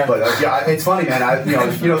 Yeah, but it's funny, man. You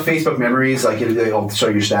know, Facebook memories, like it'll show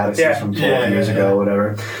your statuses from 12 years ago,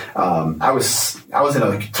 whatever. I was in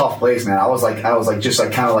a tough place, man. I was just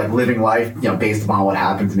kind of like living life, based upon what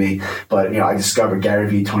happened to me. But I discovered Gary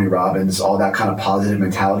Vee, Tony Robbins, all that kind of positive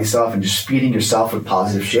mentality stuff, and just feeding yourself with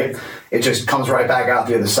positive shit. It just comes right back out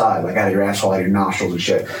the other side, like out of your asshole, out of your nostrils and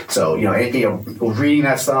shit. So, reading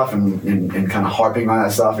that stuff and kind of harping on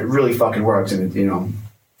that stuff, it really fucking works. And,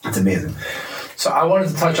 it's amazing. So I wanted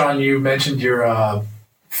to touch on, you mentioned your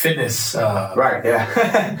fitness. Right, yeah.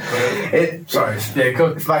 Sorry. Yeah,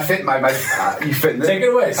 go. You fit in this? Take it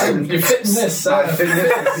away. So you're fitting this. You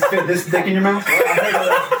fit this dick in your mouth?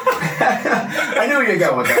 I knew you'd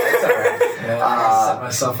go with that. It's all right. Yeah, I set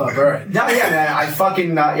myself up. All right. No, yeah, man. I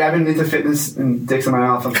fucking I've been into fitness and dicks in my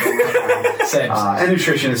mouth. Same. And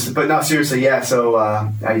nutritionist, but no, seriously, yeah. So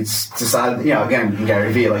I decided, again,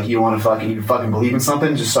 Gary Vee, like you fucking believe in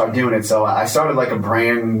something, just start doing it. So I started like a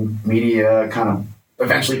brand media kind of,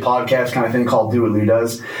 eventually podcast kind of thing called Do What Lou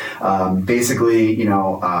Does. Basically,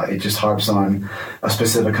 it just harps on a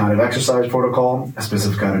specific kind of exercise protocol, a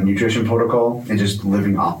specific kind of nutrition protocol, and just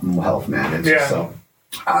living optimal health, man. It's just so.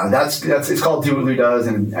 It's called Do What Lou Does,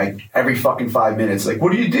 and every fucking 5 minutes, like,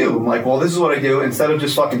 what do you do? I'm like, well, this is what I do. Instead of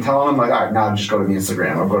just fucking telling them, like, all right, now just go to the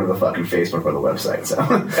Instagram or go to the fucking Facebook or the website. So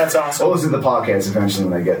that's awesome. I'll listen to the podcast eventually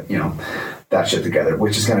when I get, that shit together,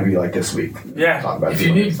 which is going to be like this week. Yeah. Talk about if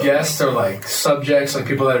you need guests or like subjects, like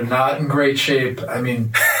people that are not in great shape, I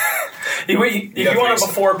mean... You want a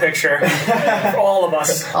before picture for all of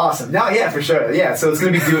us. Awesome. No, yeah, for sure. Yeah, so it's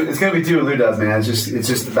gonna be Do What Lou Does, man. It's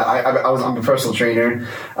just I'm a personal trainer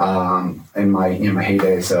in my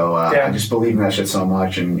heyday, so I just believe in that shit so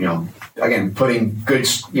much, and again, putting good,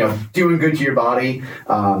 doing good to your body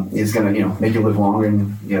is gonna make you live longer,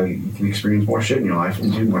 and you can experience more shit in your life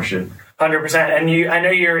and do more shit. 100%. And I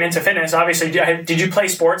know you're into fitness. Obviously, did you play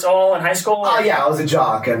sports all in high school? Oh yeah, I was a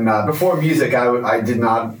jock, and before music, I did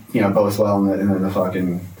not both well in the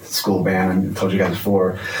fucking school band. I told you guys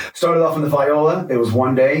before. Started off in the viola. It was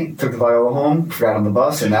one day, took the viola home, forgot on the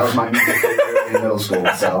bus, and that was my music career in middle school.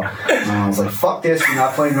 So I was like, fuck this, I'm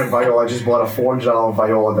not playing with viola. I just bought a $400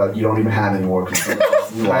 viola that you don't even have anymore.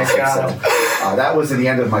 Nice God. So that was the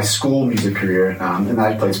end of my school music career, and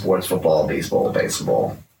I played sports, football, baseball,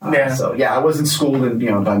 basketball. So I wasn't schooled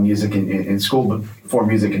in by music in school, but for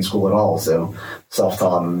music in school at all. So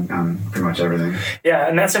self-taught on pretty much everything. Yeah,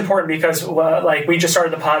 and that's important because like we just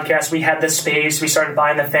started the podcast, we had the space, we started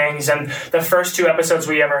buying the things, and the first 2 episodes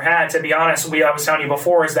we ever had, to be honest, I was telling you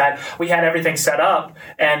before, is that we had everything set up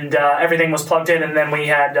and everything was plugged in, and then we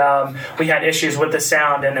had issues with the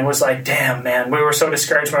sound, and it was like, damn, man, we were so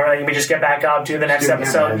discouraged. We just get back up, do the next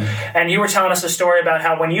episode. And you were telling us a story about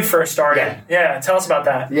how when you first started. Yeah, tell us about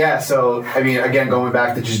that. Yeah, so I mean, again, going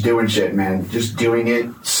back to just doing shit, man, just doing it,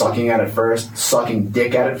 sucking at it first, sucking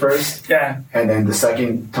dick at it first. Yeah. And then the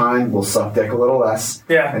second time, we'll suck dick a little less.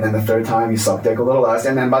 Yeah. And then the third time, you suck dick a little less.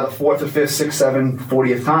 And then by the 4th or 5th, 6th, 7th,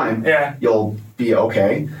 40th time, you'll be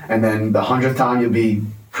okay. And then the 100th time, you'll be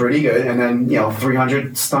pretty good. And then,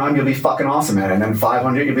 300th time, you'll be fucking awesome at it. And then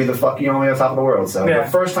 500, you'll be the fucking only on top of the world. So the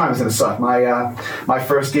first time is going to suck. My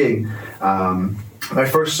first gig, my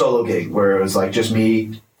first solo gig, where it was like just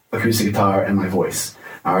me, acoustic guitar, and my voice.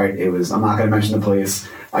 All right, I'm not going to mention the place.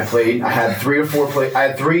 I had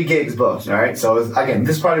 3 gigs booked, all right? So, again,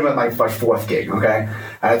 this is probably my 4th gig, okay?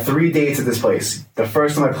 I had 3 dates at this place. The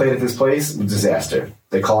first time I played at this place was a disaster.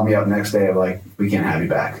 They called me up the next day, I'm like, we can't have you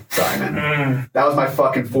back. Sorry, man. That was my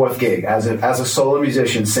fucking 4th gig. As a solo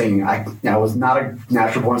musician singing, I was not a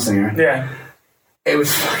natural born singer. Yeah. It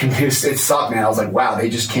sucked, man. I was like, wow, they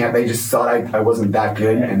just thought I wasn't that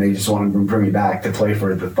good, and they just wanted to bring me back to play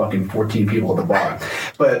for the fucking 14 people at the bar.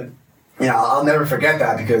 But, you know, I'll never forget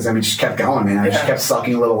that because, I mean, it just kept going, man. I just kept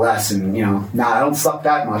sucking a little less, and, you know, I don't suck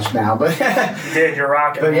that much now, but... You did, you're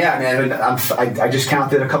rocking. But yeah, man, I just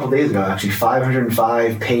counted a couple days ago, actually,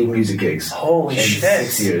 505 paid music gigs. Holy shit.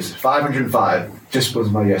 6 years. 505. Just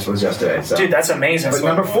was my guess was yesterday. So. Dude, that's amazing. But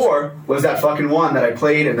number 4 was that fucking one that I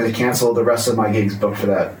played, and then they canceled the rest of my gigs booked for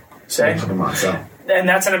that couple months. So. And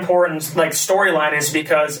that's an important like storyline, is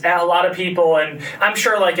because a lot of people, and I'm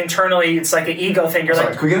sure like internally it's like an ego thing. You're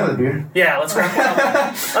like, can we get another beer? Yeah, let's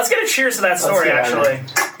get a cheers to that story actually.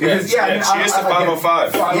 Cheers to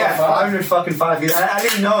 505. Yeah, 505. I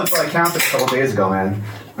didn't know until I counted a couple days ago, man.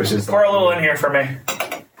 Which is pour a little in here for me.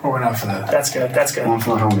 Pouring out for that. That's good. One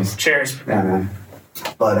for my homies. Cheers. Yeah, man.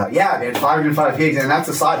 But yeah, man, 505 gigs, and that's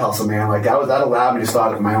a side hustle, man. Like that allowed me to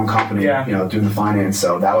start my own company, you know, doing the finance.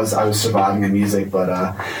 So I was surviving in music. But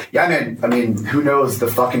yeah, man. I mean, who knows? The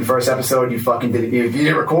fucking first episode you fucking did. If you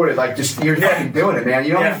didn't record it, like just you're fucking doing it, man.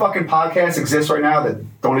 You know how many fucking podcasts exist right now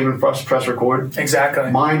that don't even press record? Exactly.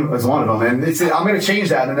 Mine was one of them, and I'm going to change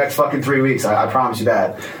that in the next fucking 3 weeks. I promise you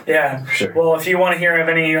that. Yeah. Sure. Well, if you want to hear of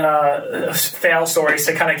any fail stories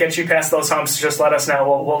to kind of get you past those humps, just let us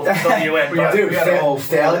know. We'll fill you in. We got a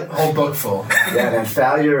whole book full. Yeah, man.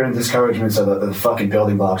 Failure and discouragements are the fucking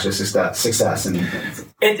building blocks of success. And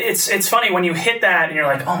it's funny when you hit that and you're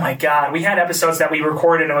like, oh my god. We had episodes that we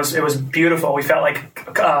recorded and it was beautiful. We felt like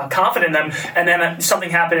confident in them, and then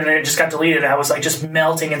something happened and it just got deleted. I was like just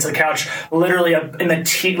melting into the couch, literally in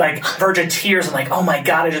the verge of tears. I'm like, oh my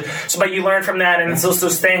god. But you learn from that, and it's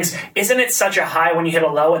those things. Isn't it such a high when you hit a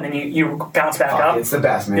low and then you bounce back up? It's the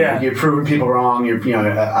best, man. Yeah. You're proving people wrong.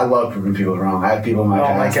 I love proving people wrong. I have people in my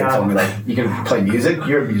past that told me like, you can play music.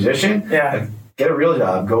 You're a musician. Yeah. Like, get a real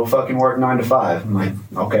job. Go fucking work 9 to 5. I'm like,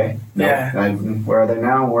 okay. No. Yeah. Where are they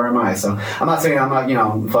now? Where am I? So I'm not saying I'm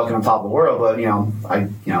not, fucking on top of the world, but, I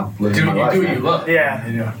live my life. Do what you love.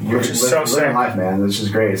 Yeah. You're just so living life, man. This is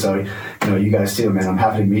great. So, you guys too, man. I'm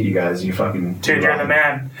happy to meet you guys. You fucking... Dude, you're the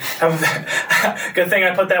man. Good thing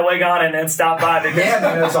I put that wig on and stopped by. Yeah,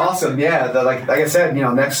 man, that's awesome. Yeah, like I said,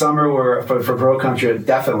 next summer for Bro Country,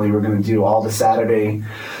 definitely we're going to do all the Saturday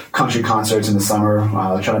country concerts in the summer.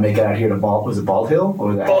 Trying to make it out here to Bald Hill?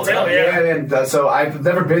 Or Bald Hill, yeah. And so I've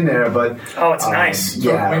never been there, but... Oh, it's nice.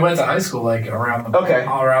 Yeah. We went to high school, like, all around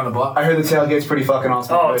the block. I heard the tailgate's pretty fucking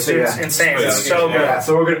awesome. Oh, dude, it's insane. It's so good. Yeah,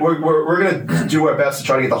 so we're gonna do our best to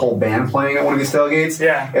try to get the whole band playing at one of these tailgates.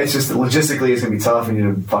 Yeah. It's just, logistically, it's gonna be tough. We need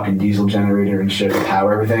a fucking diesel generator and shit to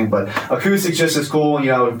power everything, but acoustic's just as cool.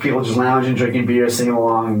 People just lounging, drinking beer, singing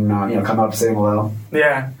along, and, come up, saying hello.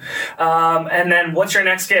 Yeah. And then what's your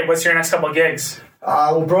next gig? What's your next couple of gigs? We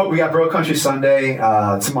got Bro Country Sunday.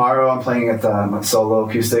 Tomorrow I'm playing at my solo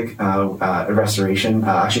acoustic Restoration.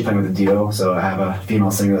 Actually playing with a duo, so I have a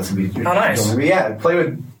female singer that's going to be nice. Me. Yeah, play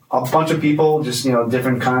with a bunch of people, just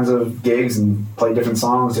different kinds of gigs and play different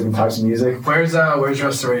songs, different types of music. Where's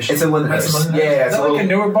Restoration? It's in Londonder's. Yeah, is that like a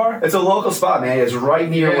newer bar? It's a local spot, man. It's right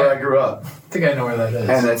near where I grew up. I think I know where that is.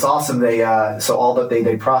 And it's awesome. They all that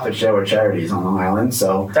they profit share with charities on Long Island.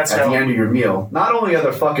 So that's at the end of your meal, not only are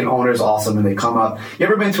the fucking owners awesome and they come up. You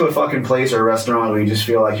ever been to a fucking place or a restaurant where you just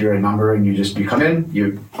feel like you're a number and you come in,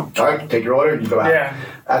 you take your order, and you go out. Yeah.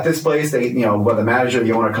 At this place, they where the manager,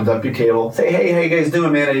 the owner comes up to your table, say, "Hey, how you guys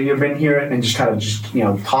doing, man? Have you ever been here?" And just kind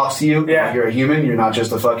of talks to you. Yeah. Like you're a human. You're not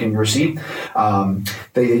just a fucking receipt.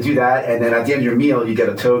 They do that, and then at the end of your meal, you get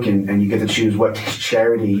a token, and you get to choose what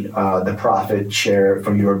charity the profit share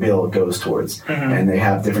from your bill goes towards. Mm-hmm. And they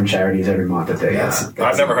have different charities every month that they.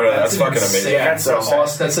 I've never heard of that. That's fucking amazing. Yeah,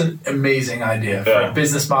 that's an amazing idea for a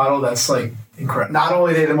business model. That's like incredible. Not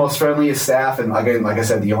only are they the most friendliest staff, and again, like I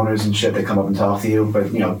said, the owners and shit, they come up and talk to you,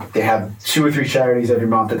 but they have 2 or 3 charities every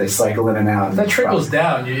month that they cycle in and out. That trickles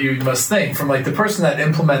down. You must think from like the person that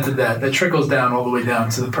implemented that trickles down all the way down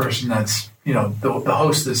to the person that's the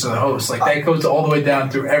hostess or the host. Like that goes all the way down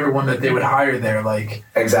through everyone that they would hire there. Like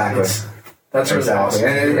exactly. That's really awesome.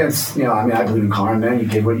 And it's I believe in karma, man. You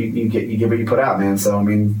give what you get. You give what you put out, man. So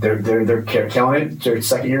they're killing it. Their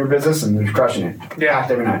second year of business and they're crushing it. Yeah,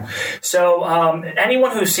 packed every night. So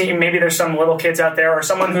anyone who's seen, maybe there's some little kids out there or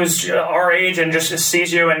someone who's our age and just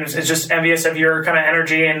sees you and is just envious of your kind of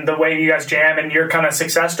energy and the way you guys jam and your kind of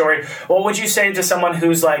success story. What would you say to someone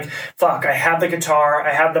who's like, "Fuck, I have the guitar,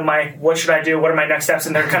 I have the mic. What should I do? What are my next steps?"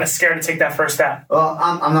 And they're kind of scared to take that first step. Well,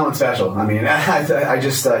 I'm no one special. I mean, I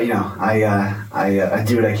just I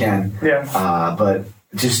do what I can. Yeah. But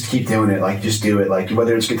just keep doing it. Like, just do it. Like,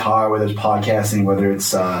 whether it's guitar, whether it's podcasting, whether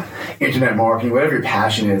it's internet marketing, whatever your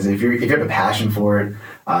passion is. If you have a passion for it,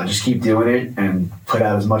 Just keep doing it and put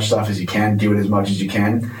out as much stuff as you can. Do it as much as you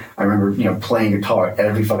can. I remember, playing guitar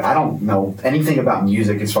every fucking. I don't know anything about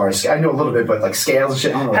music as far as I know a little bit, but like scales and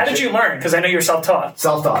shit. I don't know. How did you learn? Because I know you're self-taught.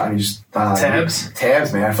 Self-taught. I mean, just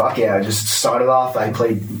tabs, man. Fuck yeah! I just started off.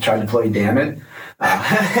 Tried to play Damn It.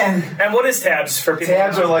 And what is tabs for people?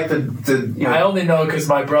 Tabs are like the I only know because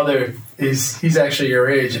my brother he's actually your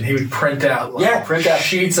age, and he would print out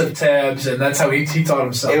sheets of tabs, and that's how he taught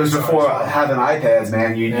himself. It was before having iPads,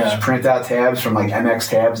 man. You just print out tabs from like MX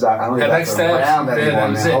tabs. I don't even MX tabs. Anymore,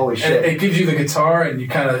 man. Holy shit! It gives you the guitar, and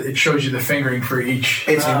it shows you the fingering for each.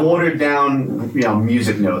 It's watered down,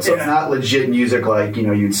 music notes. So it's not legit music like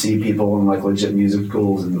you'd see people in like legit music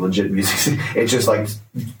schools and legit music. It's just like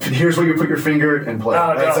here's where you put your finger and play.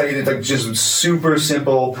 It's like just super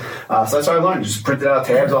simple. So that's how I learned. Just printed out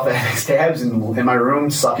tabs off the MX tabs in my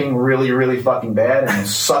room, sucking really, really fucking bad, and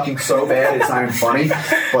sucking so bad it's not even funny.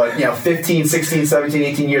 But 15, 16, 17,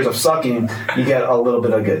 18 years of sucking, you get a little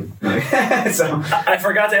bit of good. So I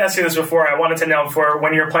forgot to ask you this before. I wanted to know for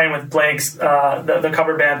when you were playing with Blake's the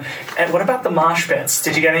cover band, and what about the mosh pits?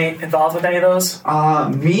 Did you get any involved with any of those?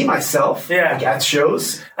 Me myself, like at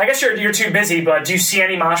shows. I guess you're too busy, but do you see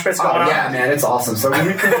any mosh pits going on? Yeah, man, it's awesome. So when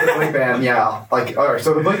we play the Blink band, all right.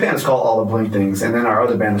 So the Blink band is called All the Blink Things, and then our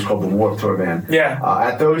other band is called the Warped Tour band. Yeah.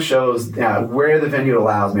 At those shows, where the venue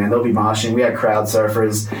allows, man, they'll be moshing. We had crowd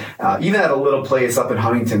surfers. Even at a little place up in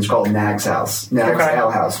Huntington, it's called Nag's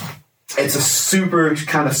Ale House. It's a super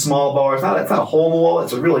kind of small bar. It's not a hole in the wall.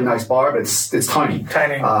 It's a really nice bar, but it's tiny.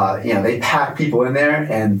 They pack people in there,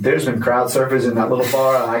 and there's been crowd surfers in that little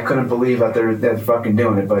bar, and I couldn't believe that they're fucking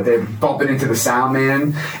doing it. But they're bumping into the sound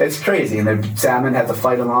man. It's crazy, and the sound man had to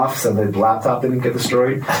fight them off so the laptop didn't get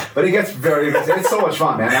destroyed. But it gets it's so much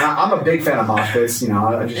fun, man. And I'm a big fan of mosh pits.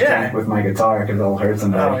 I just can't with my guitar because it'll hurt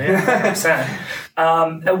somebody. Oh yeah,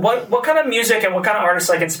 100%. What kind of music and what kind of artists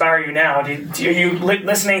inspire you now? Are you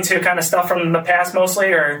listening to kind of stuff from the past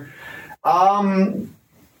mostly, or? I'm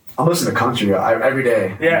listening to country every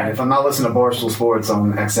day. Yeah. If I'm not listening to Barstool Sports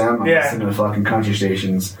on XM, I'm listening to fucking country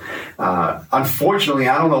stations. Unfortunately,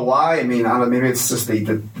 I don't know why. I mean, maybe it's just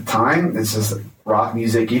the time. It's just rock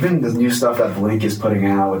music. Even the new stuff that Blink is putting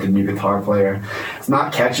out with the new guitar player, it's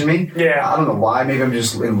not catching me. Yeah. I don't know why. Maybe I'm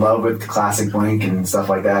just in love with classic Blink and stuff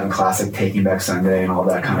like that, and classic Taking Back Sunday and all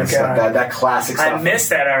that kind of stuff. That classic stuff. I miss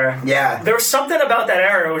that era. Yeah. There was something about that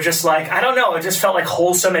era. It was just like, I don't know. It just felt like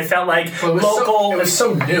wholesome. It felt like local. It was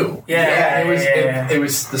so new. It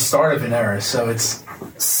was the start of an era. So it's.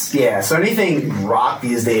 Yeah, so anything rock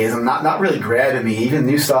these days, I'm not really grabbing me. Even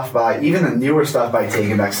the newer stuff by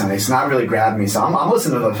Taking Back Sunday, it's not really grabbing me. So I'm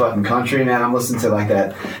listening to the fucking country, man. I'm listening to like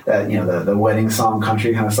that the wedding song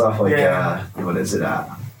country kind of stuff, like what is it?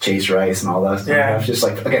 Chase Rice and all that stuff. Yeah. Just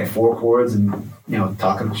like again 4 chords and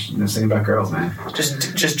talking, singing about girls, man.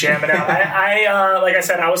 Just jamming out. I like I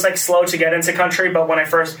said, I was slow to get into country, but when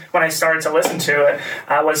I started to listen to it,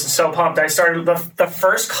 I was so pumped. I started the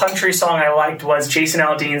first country song I liked was Jason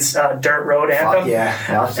Aldean's "Dirt Road" anthem. Fuck yeah,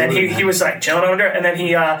 absolutely. And he was like chilling under, and then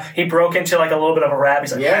he broke into like a little bit of a rap.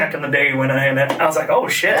 He's like, back in the day when I was like, oh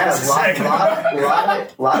shit, yeah, this is sick.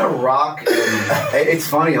 lot of rock. And it's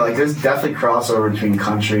funny, there's definitely crossover between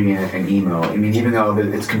country and emo. I mean, even though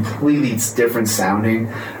it's completely different sounding,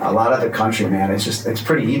 a lot of the country, man, it's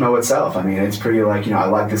pretty emo itself. I mean, it's pretty I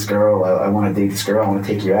like this girl, I want to date this girl, I want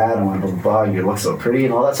to take you out, I want to blah blah blah, you look so pretty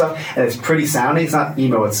and all that stuff, and it's pretty sounding. It's not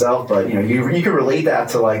emo itself, but you can relate that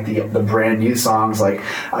to the brand new songs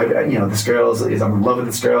this girl is I'm in love with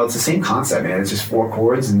this girl. It's the same concept, man. It's just 4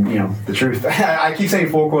 chords and the truth. I keep saying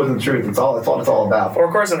 4 chords and the truth. It's all about.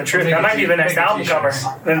 4 chords and the truth. That might be the next album cover.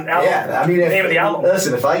 I mean, name of the album.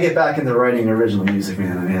 Listen, if I get back into writing original music,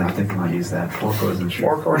 man, I think I might use that 4 chords and the truth.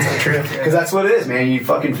 4 chords and the truth. Because that's what it is, man.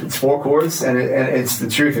 It's 4 chords and it's the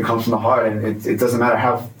truth. It comes from the heart, and it doesn't matter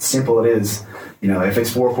how simple it is. If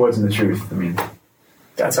it's 4 chords and the truth, I mean.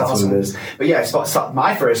 That's awesome. What it is. But yeah, so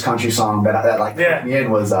my first country song that put me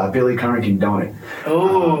in was Billy Currington, "Don't It."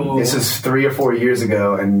 Oh, this was 3 or 4 years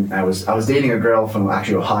ago, and I was dating a girl from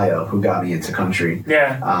actually Ohio who got me into country.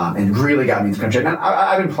 Yeah. And really got me into country. And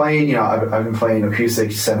I've been playing, I've been playing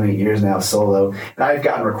acoustic 7-8 years now, solo, and I've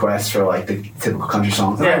gotten requests for the typical country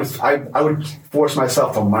songs. And I would force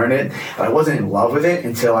myself to learn it, but I wasn't in love with it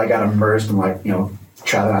until I got immersed in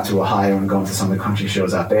traveling out to Ohio and going to some of the country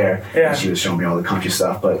shows out there. Yeah. And she was showing me all the country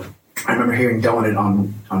stuff. But I remember hearing "Don't It"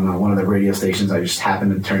 on one of the radio stations. I just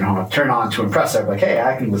happened to turn on to impress her. Like, hey,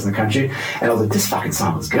 I can listen to country. And I was like, this fucking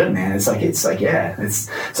song was good, man. So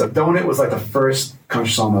 "Don't It" was the first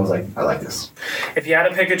country song I was like, I like this. If you had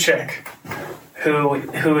to pick a chick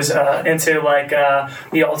who's into like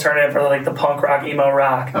the alternative or like the punk rock, emo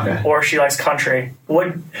rock, or she likes country.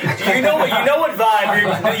 What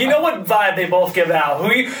vibe they both give out?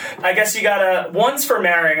 I guess you gotta. One's for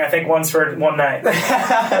marrying, I think. One's for one night.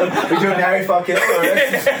 We doing marry, fuck, kill?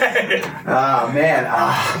 Oh man.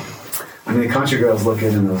 I mean, the country girls look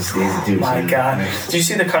good in those days too. My God, did you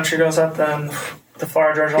see the country girls at the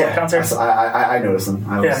Florida Georgia Line concert? I noticed them.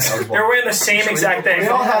 I was they were wearing the same exact thing. They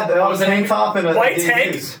all had the tank top and a white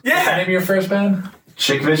tank. Yeah. What's the name of your first band?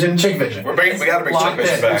 Chick Vision. Chick Vision. We gotta bring Chick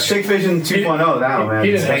Vision back. Chick Vision 2.0 now, man.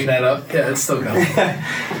 He didn't hang that up. Yeah, it's still going.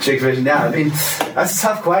 Chick Vision. Yeah, I mean, that's a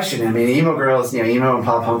tough question. I mean, emo girls, emo and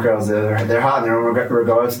pop punk girls, they're hot in their own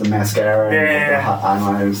regards to the mascara and the hot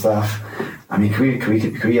eyeliner and stuff. I mean, can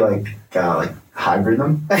we like hybrid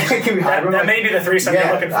them? Can we hybrid them? That may be the threesome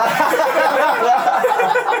you're looking for.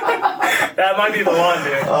 That might be the one,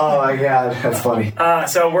 dude. Oh my God, that's funny.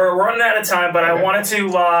 So we're running out of time, but I wanted to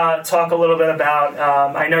talk a little bit about.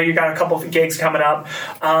 I know you got a couple of gigs coming up.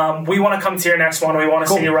 We want to come to your next one. We want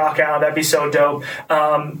to see you rock out. That'd be so dope.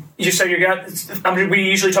 We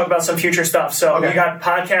usually talk about some future stuff. So you got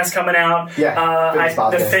podcasts coming out.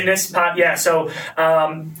 The fitness pod. Yeah. So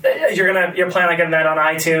you're planning on getting that on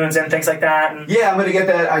iTunes and things like that. And I'm gonna get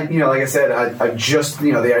that. Like I said, I just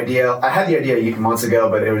the idea. I had the idea months ago,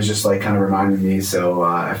 but it was just like kind of reminded me. So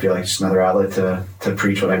I feel like just another outlet to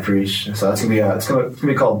preach what I preach. So that's gonna be it's gonna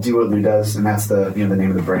be called Do What Lou Does, and that's the the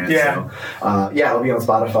name of the brand. Yeah. So it'll be on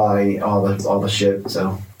Spotify, all the shit.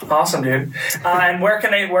 So. Awesome, dude. And where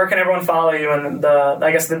can everyone follow you and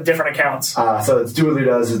the different accounts? So it's Do What Lou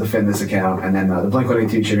Does is the fitness account, and then the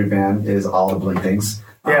Blink-182 tribute band is All the Blink Things.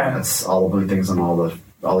 That's All the Blink Things on all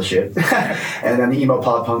the shit. And then the emo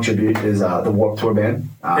pop punk tribute is the Warped Tour band.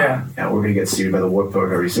 We're gonna get sued by the Warped Tour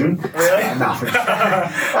very soon. Really? No.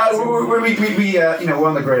 We're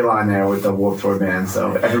on the gray line there with the Warped Tour band.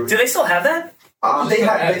 So do they still have that? They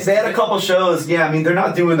had a couple shows. Yeah, I mean they're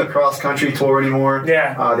not doing the cross country tour anymore.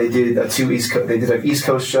 Yeah. They did They did an East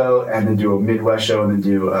Coast show and then do a Midwest show and then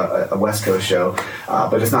do a West Coast show.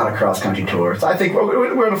 But it's not a cross country tour. So I think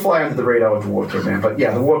we're going to fly under the radar with the Warped Tour band. But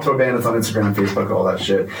yeah, the Warped Tour band is on Instagram, Facebook, all that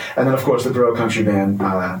shit. And then of course the Bro Country band.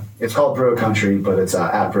 It's called Bro Country, but it's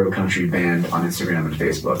at Bro Country Band on Instagram and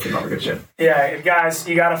Facebook and all the good shit. Yeah, guys,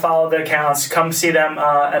 you got to follow the accounts. Come see them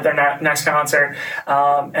at their next concert.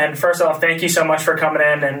 And first off, thank you so much for coming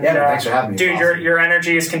in. And thanks for having me. Dude, awesome. Your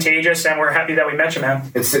energy is contagious, and we're happy that we met you,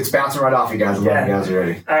 man. It's bouncing right off you guys. I love you guys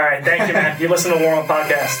already. All right, thank you, man. You listen to the Warm Up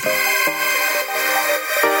Podcast.